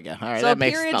 There we go. All right, So that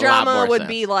makes period a lot drama more would sense.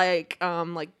 be like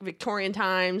Victorian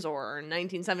times or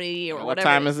 1970 or What whatever.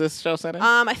 time is this show set in?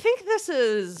 I think this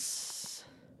is.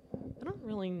 I don't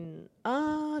really.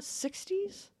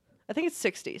 60s. I think it's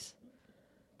 60s.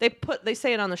 They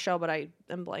say it on the show, but I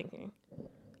am blanking.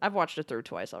 I've watched it through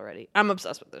twice already. I'm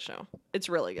obsessed with this show. It's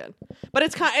really good, but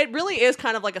it really is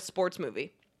kind of like a sports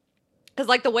movie, because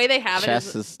like the way they have Chess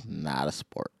it is. is not a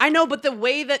sport. I know, but the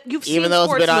way that you've seen Even though it's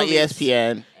sports been on movies,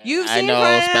 ESPN, You've I seen know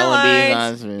Friday Night Spelling Bees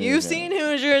Lights, on. you've seen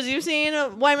Hoosiers, you've seen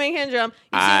White Man Can't Jump,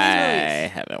 you've seen I these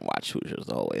movies. haven't watched Hoosiers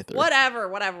the whole way through.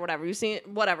 Whatever. You've seen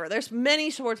whatever. There's many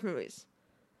sports movies.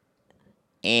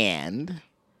 And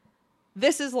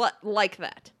This is like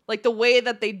that. Like the way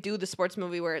that they do the sports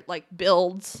movie where it like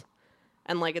builds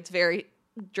and like it's very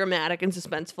dramatic and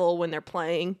suspenseful when they're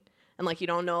playing and like you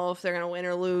don't know if they're going to win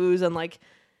or lose and like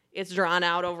it's drawn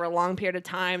out over a long period of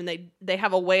time, and they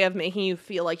have a way of making you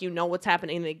feel like you know what's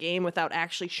happening in the game without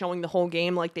actually showing the whole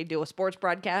game like they do a sports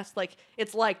broadcast. Like,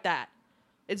 it's like that.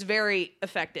 It's very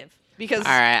effective because All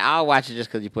right, I'll watch it just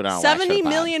because you put it on. 70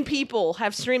 million people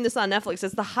have streamed this on Netflix.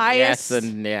 It's the highest.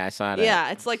 Yeah, I saw that.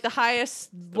 Yeah, it's like the highest,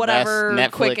 whatever,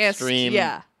 Netflix quickest stream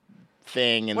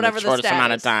thing in Whatever the the shortest stat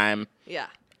amount is. of time Yeah.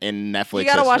 in Netflix. You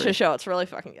gotta watch history. the show. It's really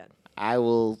fucking good. I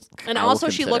will. And I will also,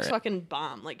 she consider looks it. fucking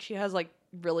bomb. Like, she has, like,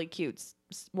 really cute...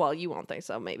 Well, you won't think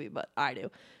so, maybe, but I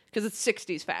do. Because it's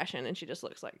 60s fashion, and she just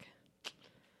looks like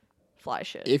fly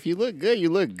shit. If you look good, you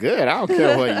look good. I don't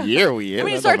care what year we in. I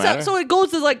mean, it That don't starts out... matter. So it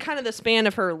goes to, like, kind of the span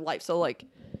of her life. So, like,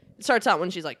 it starts out when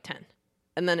she's, like, 10.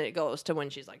 And then it goes to when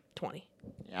she's, like, 20.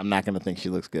 I'm not gonna think she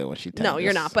looks good when she. No,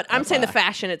 you're not. But I'm saying the fact.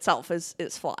 fashion itself is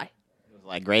fly.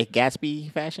 Like Great Gatsby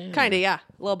fashion? Kind of, yeah.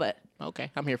 A little bit. Okay,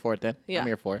 I'm here for it then. Yeah. I'm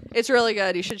here for it. It's really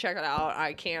good. You should check it out.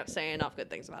 I can't say enough good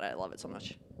things about it. I love it so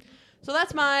much. So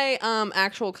that's my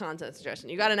actual content suggestion.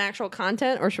 You got an actual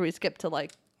content, or should we skip to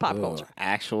like pop culture?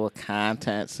 Actual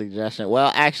content suggestion.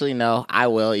 Well, actually, no. I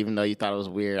will, even though you thought it was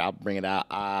weird. I'll bring it out.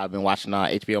 I've been watching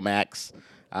HBO Max,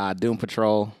 Doom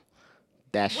Patrol.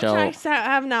 That show. Which I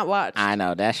have not watched. I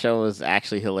know that show is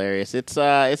actually hilarious. It's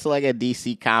like a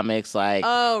DC Comics like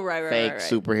Oh, right. fake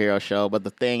superhero show, but the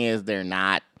thing is, they're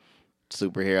not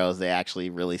superheroes. They actually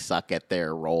really suck at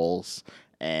their roles,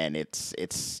 and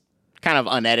it's kind of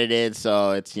unedited.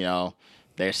 So it's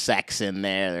there's sex in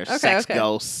there, there's sex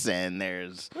ghosts, and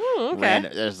there's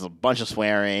there's a bunch of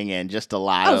swearing and just a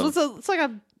lot of so it's like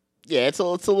a it's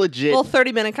a legit little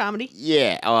 30-minute comedy.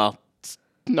 yeah. Well,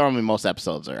 normally most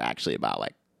episodes are actually about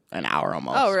like an hour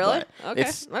almost. Oh, really? but Okay.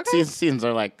 It's, Okay. Seasons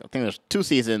are like, I think there's 2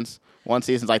 seasons. One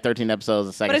season's like 13 episodes.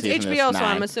 The second But it's season HBO, is 9. so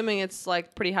I'm assuming it's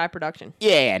like pretty high production.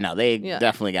 Yeah, no, they Yeah.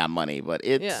 definitely got money, but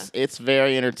it's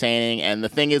very entertaining. And the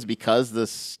thing is, because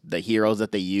the heroes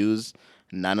that they use,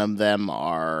 none of them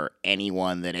are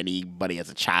anyone that anybody as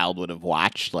a child would have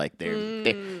watched. Like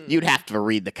you'd have to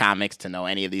read the comics to know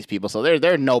any of these people. So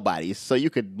they're nobodies. So you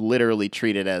could literally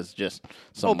treat it as just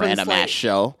some Open random slate. ass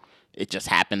show. It just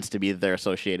happens to be that they're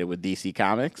associated with DC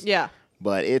Comics. Yeah.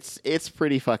 But it's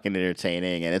pretty fucking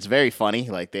entertaining, and it's very funny.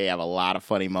 Like, they have a lot of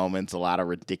funny moments, a lot of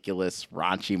ridiculous,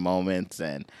 raunchy moments,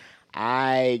 and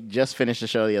I just finished the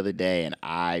show the other day, and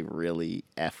I really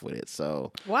F with it.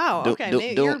 So Wow.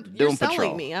 Okay. You're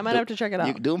selling me. I might have to check it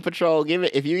out. Doom Patrol,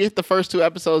 if you get the first 2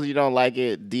 episodes, you don't like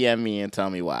it, DM me and tell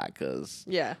me why, because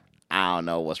Yeah. I don't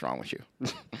know what's wrong with you.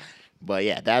 But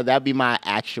yeah, that'd be my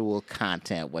actual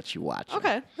content, what you watch.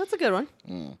 Okay. That's a good one.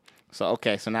 So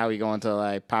now we go into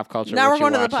like pop culture. Now what we're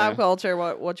you going to the watching. pop culture.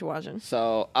 What you watching?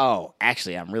 So,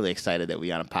 actually, I'm really excited that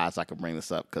we on a pod so I can bring this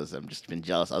up because I've just been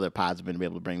jealous other pods have been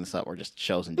able to bring this up or just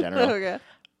shows in general. Okay.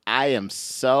 I am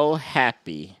so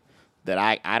happy that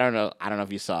I don't know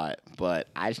if you saw it, but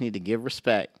I just need to give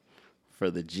respect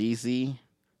for the Jeezy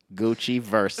Gucci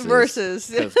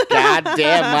versus. 'Cause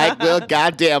goddamn, Mike Will,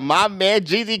 goddamn, my man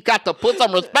Jeezy got to put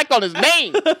some respect on his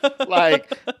name.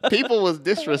 Like, people was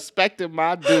disrespecting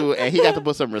my dude, and he got to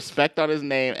put some respect on his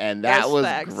name, and that That's was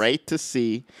facts. great to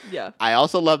see. Yeah. I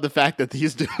also love the fact that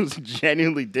these dudes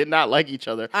genuinely did not like each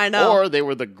other. I know. Or they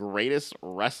were the greatest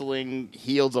wrestling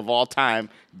heels of all time,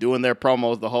 doing their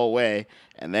promos the whole way,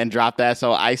 and then dropped that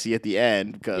so icy at the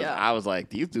end because Yeah. I was like,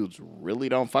 these dudes really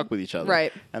don't fuck with each other.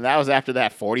 Right. And that was after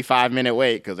that 45-minute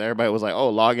wait because everybody was like, oh,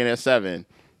 log in at 7.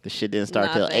 The shit didn't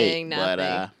start till 8. But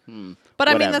I mean,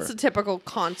 whatever. that's a typical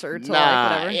concert. So Nah,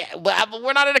 like, whatever. yeah, but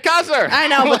we're not in a concert. I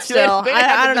know, but still, They didn't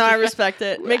have I to don't know. I disrespect-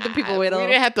 respect it. Make the people wait a We little.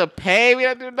 didn't have to pay. We didn't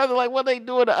have to do nothing. Like, what they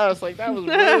doing to us? Like, that was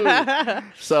rude.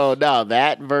 So, no,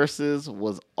 that versus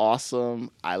was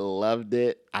awesome. I loved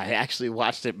it. I actually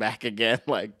watched it back again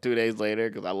like 2 days later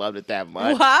because I loved it that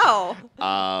much. Wow.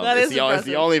 That it's is the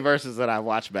impressive. only verses that I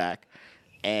watched back.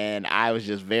 And I was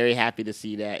just very happy to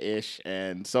see that ish.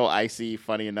 And So Icy,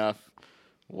 funny enough,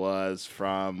 was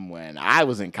from when I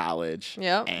was in college.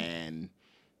 Yep. And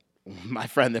my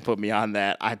friend that put me on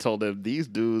that, I told him, these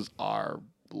dudes are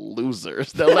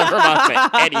losers. They'll never amount to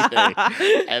anything.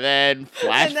 And then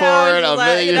flash And now forward it's a just like-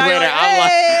 million years now you're later, like,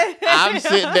 hey! I'm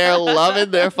sitting there loving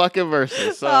their fucking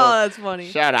verses. So Oh, that's funny.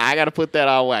 shout out. I got to put that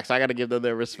on wax. I got to give them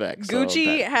their respect. So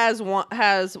Gucci that-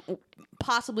 has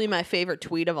possibly my favorite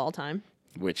tweet of all time.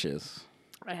 which is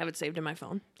I have it saved in my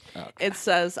phone. okay. It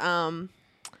says, I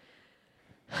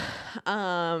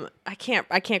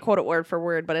can't quote it word for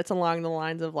word, but it's along the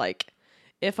lines of like,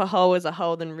 if a hoe is a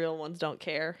hoe, then real ones don't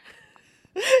care.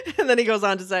 And then he goes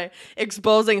on to say,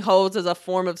 exposing hoes is a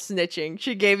form of snitching.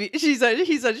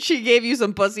 He said she gave you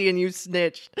some pussy and you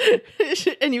snitched.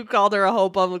 And you called her a hoe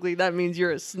publicly. That means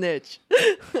you're a snitch.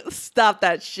 Stop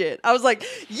that shit. I was like,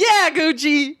 yeah,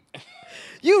 Gucci.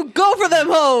 You go for them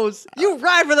hoes. You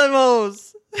ride for them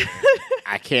hoes.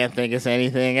 I can't think it's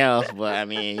anything else, but I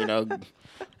mean,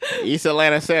 East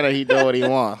Atlanta Center, he do what he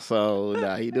wants.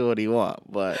 So he do what he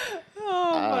want. But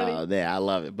yeah, I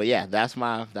love it. But yeah, that's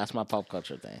my pop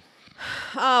culture thing.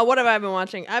 What have I been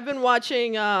watching? I've been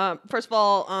watching. First of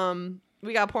all,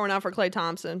 we got pouring out for Klay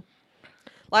Thompson.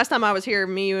 Last time I was here,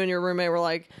 me, you, and your roommate were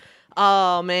like,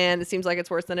 "Oh man, it seems like it's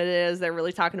worse than it is." They're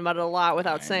really talking about it a lot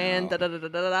without saying da da da da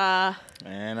da da.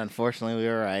 And unfortunately, we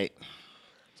were right.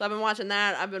 So I've been watching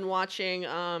that. I've been watching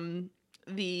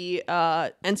the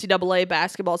NCAA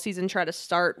basketball season try to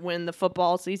start when the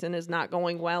football season is not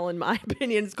going well. In my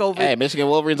opinion, it's COVID. Hey, Michigan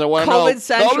Wolverines are 1-0. COVID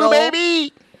Central, Go,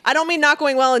 baby. I don't mean not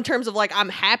going well in terms of like I'm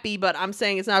happy, but I'm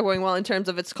saying it's not going well in terms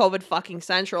of it's COVID fucking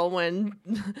Central when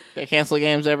they cancel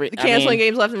games canceling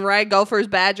games left and right. Gophers,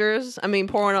 Badgers. I mean,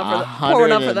 pouring up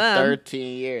for them.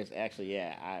 13 years, actually.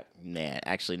 Yeah,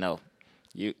 actually no.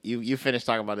 You finish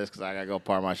talking about this because I gotta go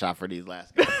pour my shot for these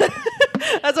last games.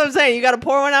 That's what I'm saying. You got to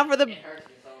pour one out for the.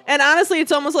 And honestly,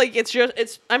 it's almost like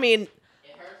I mean.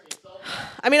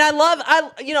 I love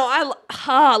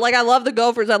the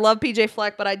Gophers. I love PJ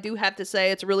Fleck, but I do have to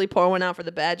say it's really pouring out for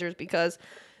the Badgers because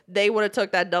they would have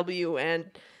took that W and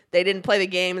they didn't play the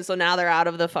game, and so now they're out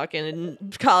of the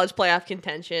fucking college playoff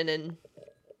contention. And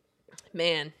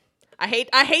man, I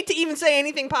hate to even say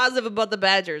anything positive about the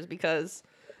Badgers because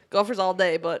Gophers all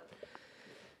day, but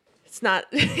it's not.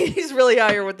 He's really out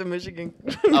here with the Michigan.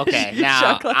 Okay,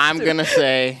 now I'm gonna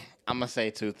say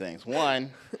two things.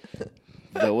 One.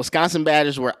 The Wisconsin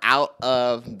Badgers were out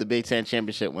of the Big Ten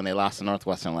Championship when they lost to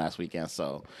Northwestern last weekend,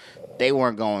 so they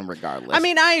weren't going regardless. I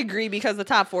mean, I agree because the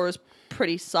top four is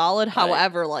pretty solid. Right.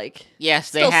 However,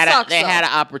 yes, they had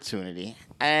an opportunity.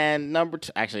 And number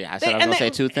two, actually, I said I was going to say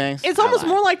two things. It's almost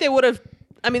more like they would have.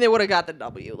 I mean, they would have got the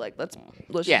W. Let's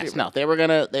yes, no, they were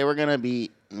gonna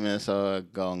beat Minnesota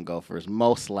Gophers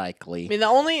most likely. I mean, the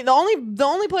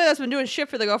only player that's been doing shit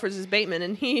for the Gophers is Bateman,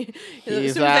 and as soon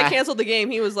as they canceled the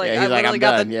game, he was like, I literally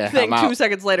got the thing 2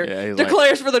 seconds later. Yeah,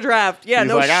 declares for the draft. Yeah,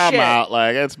 no shit. I'm out.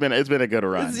 It's been a good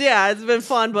run. It's been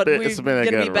fun, but we're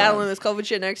gonna be battling this COVID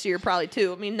shit next year probably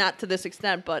too. I mean, not to this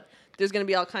extent, but there's gonna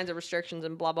be all kinds of restrictions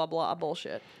and blah blah blah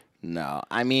bullshit. No,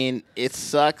 I mean, it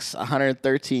sucks.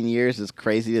 113 years is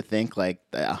crazy to think,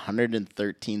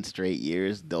 113 straight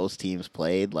years those teams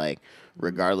played,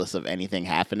 regardless of anything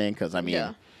happening. Because, I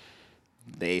mean,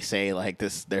 they say,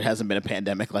 there hasn't been a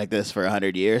pandemic like this for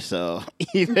 100 years. So,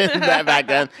 even back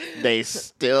then, they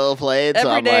still played.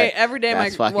 Every day,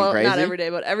 that's fucking crazy. Not every day,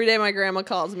 but every day my grandma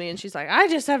calls me and she's like, I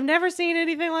just have never seen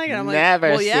anything like it. I'm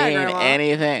never seen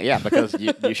anything. Yeah, because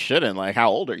you shouldn't. How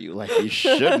old are you? You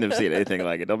shouldn't have seen anything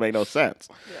like it. Don't make no sense.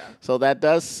 Yeah. So that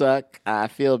does suck. I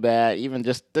feel bad. Even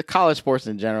just the college sports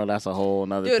in general, that's a whole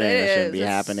another thing that shouldn't be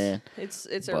happening. It's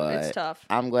tough.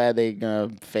 I'm glad they gonna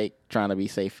fake trying to be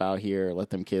safe out here. Let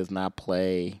them kids not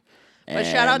play. But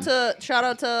shout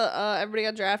out to everybody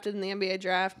got drafted in the NBA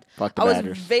draft. Fuck the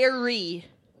Badgers. Was very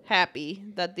happy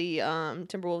that the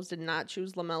Timberwolves did not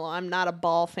choose LaMelo. I'm not a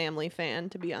Ball family fan,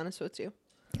 to be honest with you.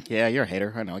 Yeah, you're a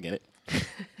hater. I know. I get it.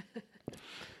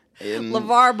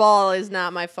 LeVar Ball is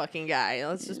not my fucking guy.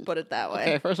 Let's just put it that way.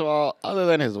 Okay, first of all, other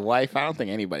than his wife, I don't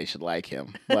think anybody should like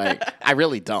him. I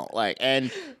really don't.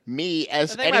 And me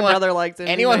as my brother likes him.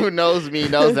 Anyone who knows me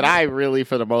knows that I really,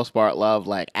 for the most part, love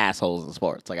assholes in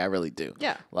sports. I really do.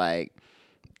 Yeah.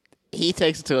 He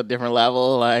takes it to a different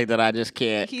level, that I just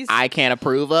can't. I can't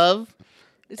approve of,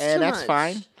 and that's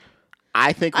fine.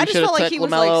 I think we should have took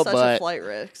LaMelo, but was such a flight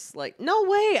risk. No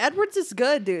way, Edwards is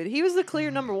good, dude. He was the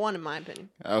clear number one in my opinion.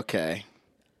 Okay,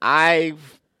 I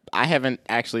haven't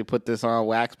actually put this on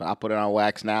wax, but I'll put it on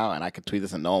wax now, and I can tweet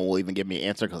this, and no one will even give me an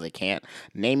answer because they can't.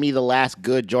 Name me the last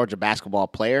good Georgia basketball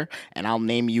player, and I'll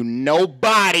name you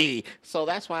nobody. So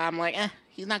that's why I'm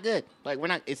he's not good.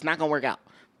 It's not gonna work out.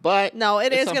 But no,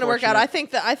 it is going to work out. I think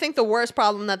the worst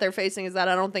problem that they're facing is that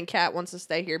I don't think Cat wants to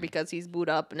stay here because he's booed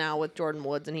up now with Jordan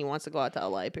Woods and he wants to go out to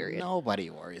LA. Period.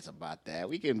 Nobody worries about that.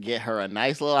 We can get her a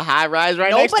nice little high rise next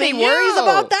to you. Nobody worries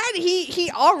about that. He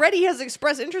already has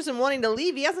expressed interest in wanting to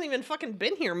leave. He hasn't even fucking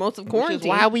been here most of quarantine. Which is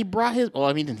why we brought his. Well,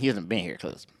 I mean, he hasn't been here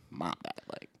because his mom died.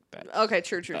 Okay,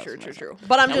 true.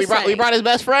 But I'm just saying. We brought his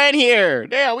best friend here.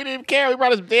 Damn, we didn't care. We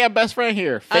brought his damn best friend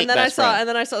here. Fake and then best friend. And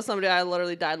then I saw somebody. I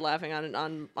literally died laughing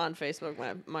on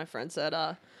Facebook. My friend said,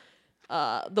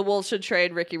 the Wolves should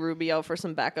trade Ricky Rubio for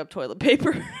some backup toilet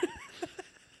paper.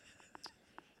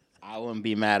 I wouldn't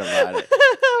be mad about it.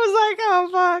 I was like, oh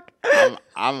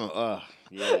fuck.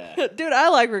 Yeah. Dude, I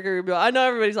like Ricky Rubio. I know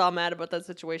everybody's all mad about that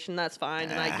situation. That's fine,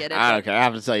 and I get it. I don't care. I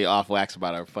have to tell you off wax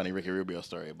about a funny Ricky Rubio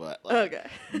story, but okay.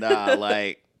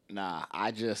 I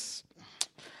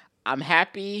I'm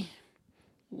happy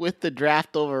with the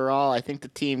draft overall. I think the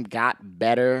team got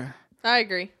better, I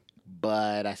agree.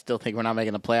 but I still think we're not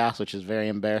making the playoffs, which is very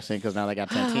embarrassing because now they got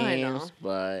 10 I know. teams.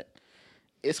 But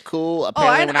it's cool.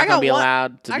 Apparently, we're not going to be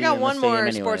allowed to be I in got the one stadium more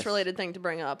anyways. sports-related thing to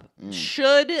bring up.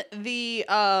 Should the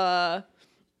now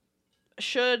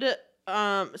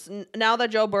that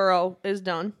Joe Burrow is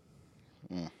done,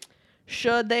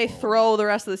 should they throw the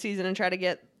rest of the season and try to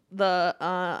get the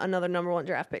another number 1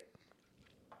 draft pick?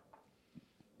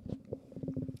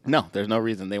 No, there's no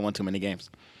reason. They won too many games.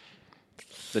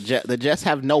 The Jets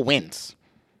have no wins,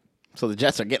 so the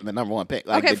Jets are getting the number 1 pick.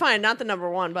 Like Okay, fine, not the number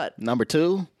 1, but number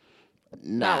 2.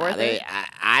 Not worth it.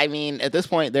 I mean, at this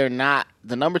point, they're not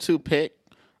the number 2 pick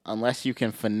unless you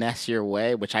can finesse your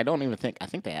way, which I don't even think. I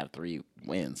think they have 3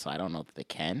 wins, so I don't know if they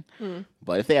can.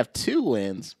 But if they have 2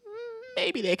 wins,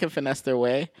 maybe they can finesse their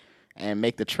way and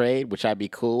make the trade, which I'd be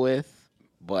cool with.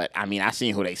 But, I mean, I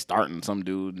seen who they starting. Some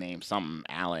dude named something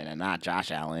Allen and not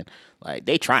Josh Allen. Like,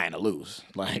 they trying to lose.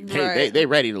 Like, they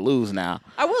ready to lose now.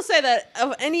 I will say that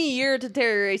of any year to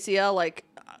tear your ACL, like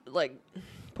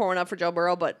pouring up for Joe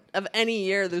Burrow, but of any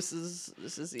year, this is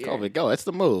the year. COVID, go. It's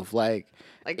the move. Like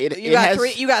you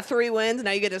got 3 wins. Now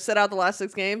you get to sit out the last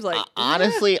 6 games. Like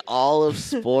honestly, all of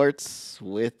sports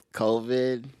with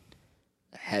COVID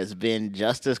has been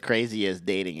just as crazy as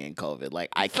dating in COVID. Like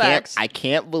I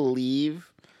can't believe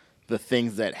the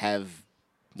things that have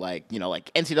like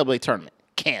NCAA tournament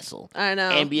canceled. I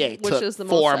know. NBA which took is the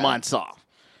 4 most months off.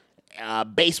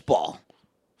 Baseball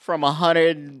from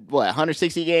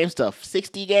 160 games to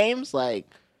 60 games, like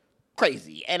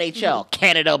crazy. NHL,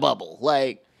 Canada bubble,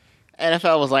 like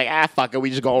NFL was like, fuck it, we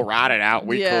just gonna ride it out.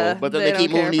 We cool. But then they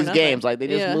keep moving these games. Like they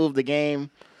just moved the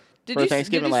game for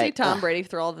Thanksgiving. Did you see like Tom Brady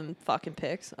throw all them fucking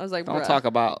picks? I was like, don't bruh. talk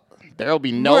about. There will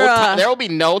be no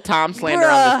Tom slander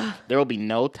on this. There will be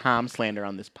no Tom slander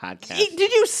on this podcast.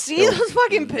 Did you see those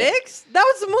fucking picks? That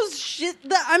was the most shit.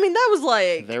 That was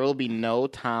like. There will be no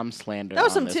Tom slander. That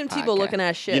was on some this Tim podcast. Tebow looking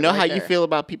at shit. You know right how there. you feel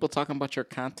about people talking about your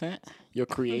content, your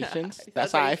creations.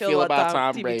 That's how how I you feel about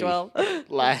Tom TB12. Brady.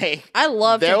 Like I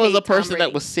love. there to was hate a person Tom that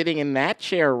Brady. was sitting in that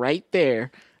chair right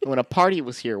there when a party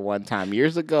was here one time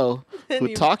years ago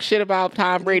who talked shit about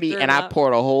Tom Brady, and I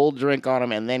poured a whole drink on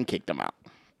him and then kicked him out.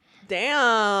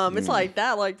 Damn, it's like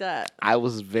that. I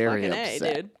was very Fucking A,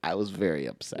 upset. dude. I was very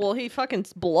upset. Well, he fucking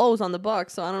blows on the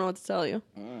Bucks, so I don't know what to tell you.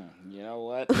 You know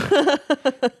what?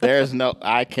 There's no.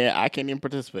 I can't even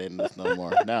participate in this no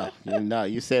more. No,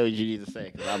 you say what you need to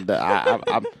say. 'Cause I'm done.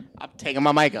 I'm taking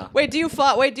my mic off. Wait, do you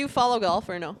follow golf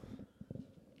or no?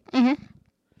 Mm-hmm.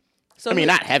 So I mean,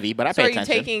 not heavy, but I pay So are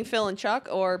attention. you taking Phil and Chuck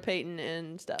or Peyton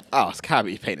and Steph? Oh, it's gotta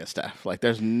be Peyton and Steph. Like,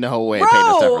 there's no way Peyton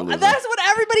and Steph are Bro, losing. that's what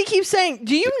everybody keeps saying.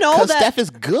 Do you know Because that Steph is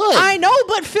good. I know,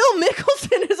 but Phil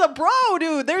Mickelson is a bro,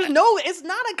 dude. It's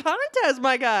not a contest,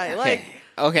 my guy. Like,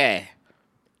 okay.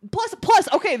 plus,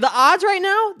 okay, the odds right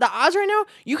now,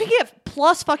 you can get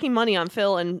plus fucking money on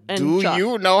Phil and Do Chuck.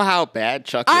 you know how bad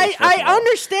Chuck is? I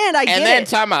understand. I get and then it.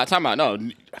 time out. No,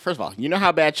 first of all, you know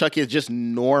how bad Chuck is just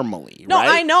normally, No,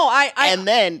 right? I know. And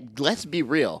then let's be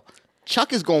real.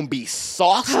 Chuck is gonna be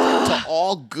sauced to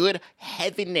all good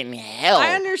heaven and hell.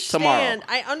 I understand.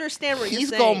 Tomorrow. I understand what you're He's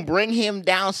saying. gonna bring him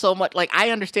down so much. Like,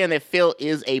 I understand that Phil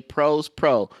is a pro's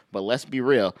pro, but let's be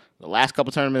real. The last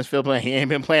couple tournaments Phil playing, he ain't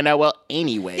been playing that well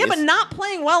anyway. Yeah, but not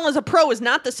playing well as a pro is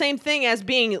not the same thing as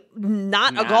being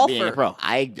not a golfer. Being a pro.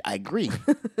 I agree.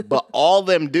 But all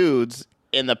them dudes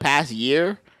in the past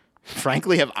year,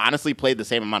 frankly, have honestly played the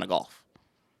same amount of golf.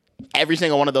 Every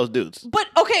single one of those dudes. But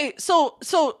okay, so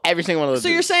Every single one of those so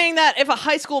dudes. you're saying that if a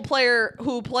high school player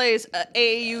who plays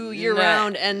AAU year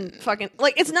round and fucking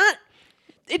like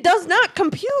it does not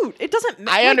compute. It doesn't.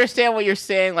 I understand what you're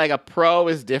saying. Like, a pro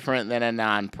is different than a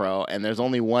non-pro, and there's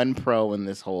only one pro in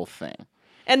this whole thing.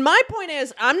 And my point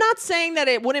is, I'm not saying that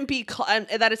it wouldn't be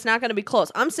that it's not going to be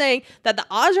close. I'm saying that the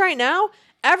odds right now,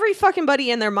 every fucking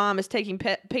buddy and their mom is taking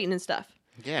Peyton and stuff.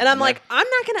 Yeah, and I'm like, I'm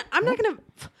not gonna.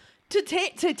 To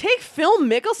take Phil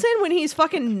Mickelson when he's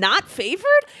fucking not favored?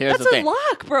 Here's That's the a thing.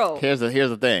 lock, bro. Here's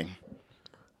the thing.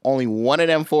 Only one of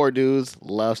them 4 dudes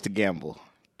loves to gamble.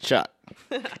 Chuck.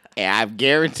 And I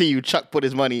guarantee you Chuck put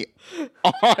his money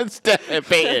on Steph and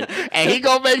Peyton. And he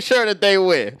gonna make sure that they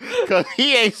win. Because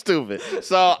he ain't stupid.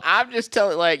 So I'm just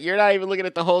telling, like, you're not even looking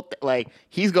at the whole thing. Like,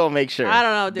 he's gonna make sure. I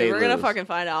don't know, dude. they We're going to lose. fucking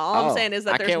find out. All I'm saying is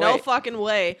I that there's can't no wait. fucking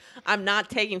way I'm not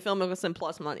taking Phil Mickelson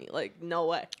plus money. Like, no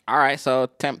way. All right, so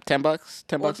 $10 bucks?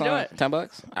 $10 Let's on do it? it. $10?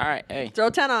 All right, hey. Throw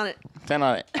 10 on it. 10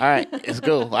 on it. All right, it's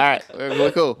cool. All right,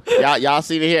 we're cool. Y'all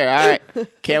see it here. All right,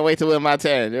 can't wait to win my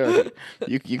 10.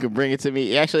 You can bring it to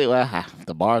me. Actually, well,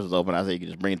 the bars was open. I said you could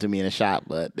just bring it to me in a shop,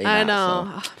 but they I not,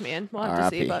 know. So. Oh, man, we'll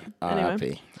have to see. But anyway.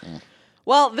 R.I.P. Yeah.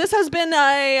 Well, this has been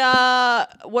a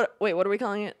what? Wait, what are we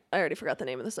calling it? I already forgot the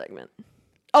name of the segment.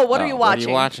 Oh, what are you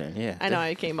watching? What are you watching? Yeah, I know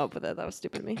I came up with it. That was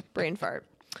stupid of me. Brain fart.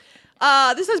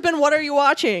 This has been What Are You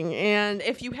Watching? And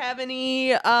if you have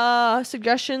any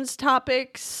suggestions,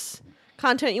 topics,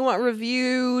 content you want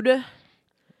reviewed,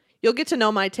 you'll get to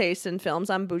know my taste in films.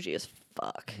 I'm bougie as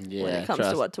fuck when it comes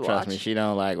to what to watch. Trust me, she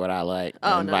don't like what I like,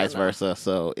 and vice versa.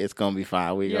 So it's gonna be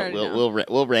fine.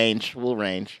 We'll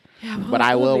range. Yeah, but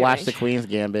I will watch The Queen's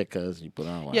Gambit because you put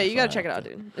on. Yeah, you gotta check it out,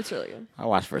 dude. It's really good. I'll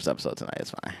watch first episode tonight.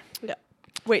 It's fine. Yeah.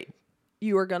 Wait,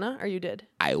 you were gonna or you did?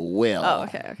 I will. Oh,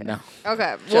 okay. No.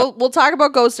 Okay. We'll talk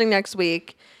about ghosting next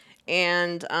week.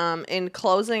 And in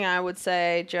closing, I would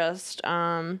say just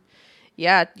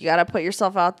yeah, you got to put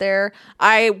yourself out there.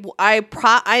 I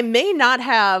may not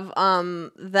have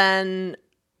then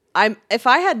if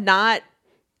I had not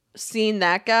seen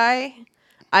that guy,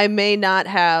 I may not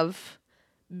have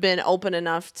been open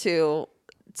enough to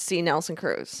see Nelson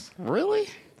Cruz. Really?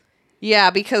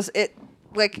 Yeah, because it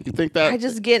like you think that I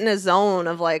just get in a zone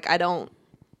of like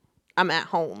I'm at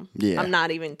home. Yeah. I'm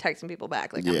not even texting people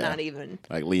back. Like I'm not even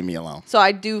like leave me alone. So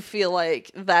I do feel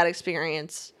like that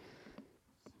experience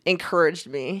encouraged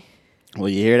me. Well,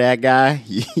 you hear that guy?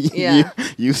 Yeah.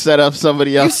 You set up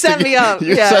somebody else. You set me up.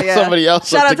 You set somebody else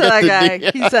Shout up out to that guy.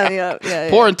 DM. He set me up. Yeah.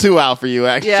 Pouring 2 out for you,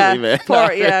 actually, man. Pour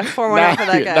one out for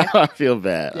that guy. Now I feel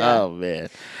bad. Yeah. Oh, man.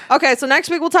 Okay, so next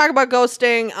week we'll talk about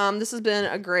ghosting. This has been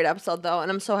a great episode, though, and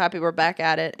I'm so happy we're back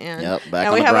at it. And back and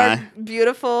on we the have grind. our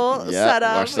beautiful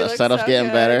setup. Our setup's getting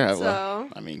good, better. So. Well,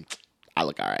 I mean, I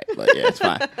look all right, but yeah, it's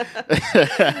fine.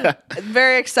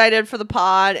 Very excited for the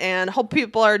pod, and hope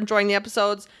people are enjoying the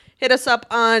episodes. Hit us up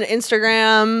on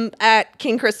Instagram at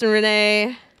King Kristen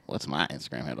Renee. What's my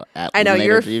Instagram handle? At I know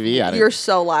TV? You're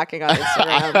so lacking on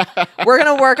Instagram. We're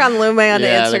gonna work on Lume on the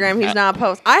Instagram. He's not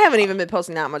posting. I haven't even been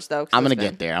posting that much though. I'm gonna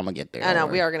get there. I know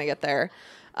we are gonna get there.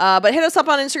 But hit us up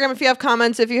on Instagram if you have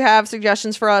comments, if you have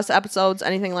suggestions for us, episodes,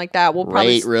 anything like that. We'll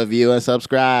probably rate, review, and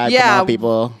subscribe. Yeah, come on,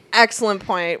 people. Excellent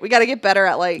point. We got to get better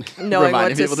at like knowing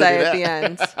what to say at the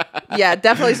end. Yeah,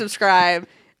 definitely subscribe.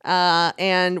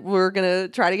 And we're gonna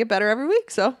try to get better every week.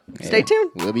 So stay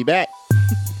tuned. We'll be back.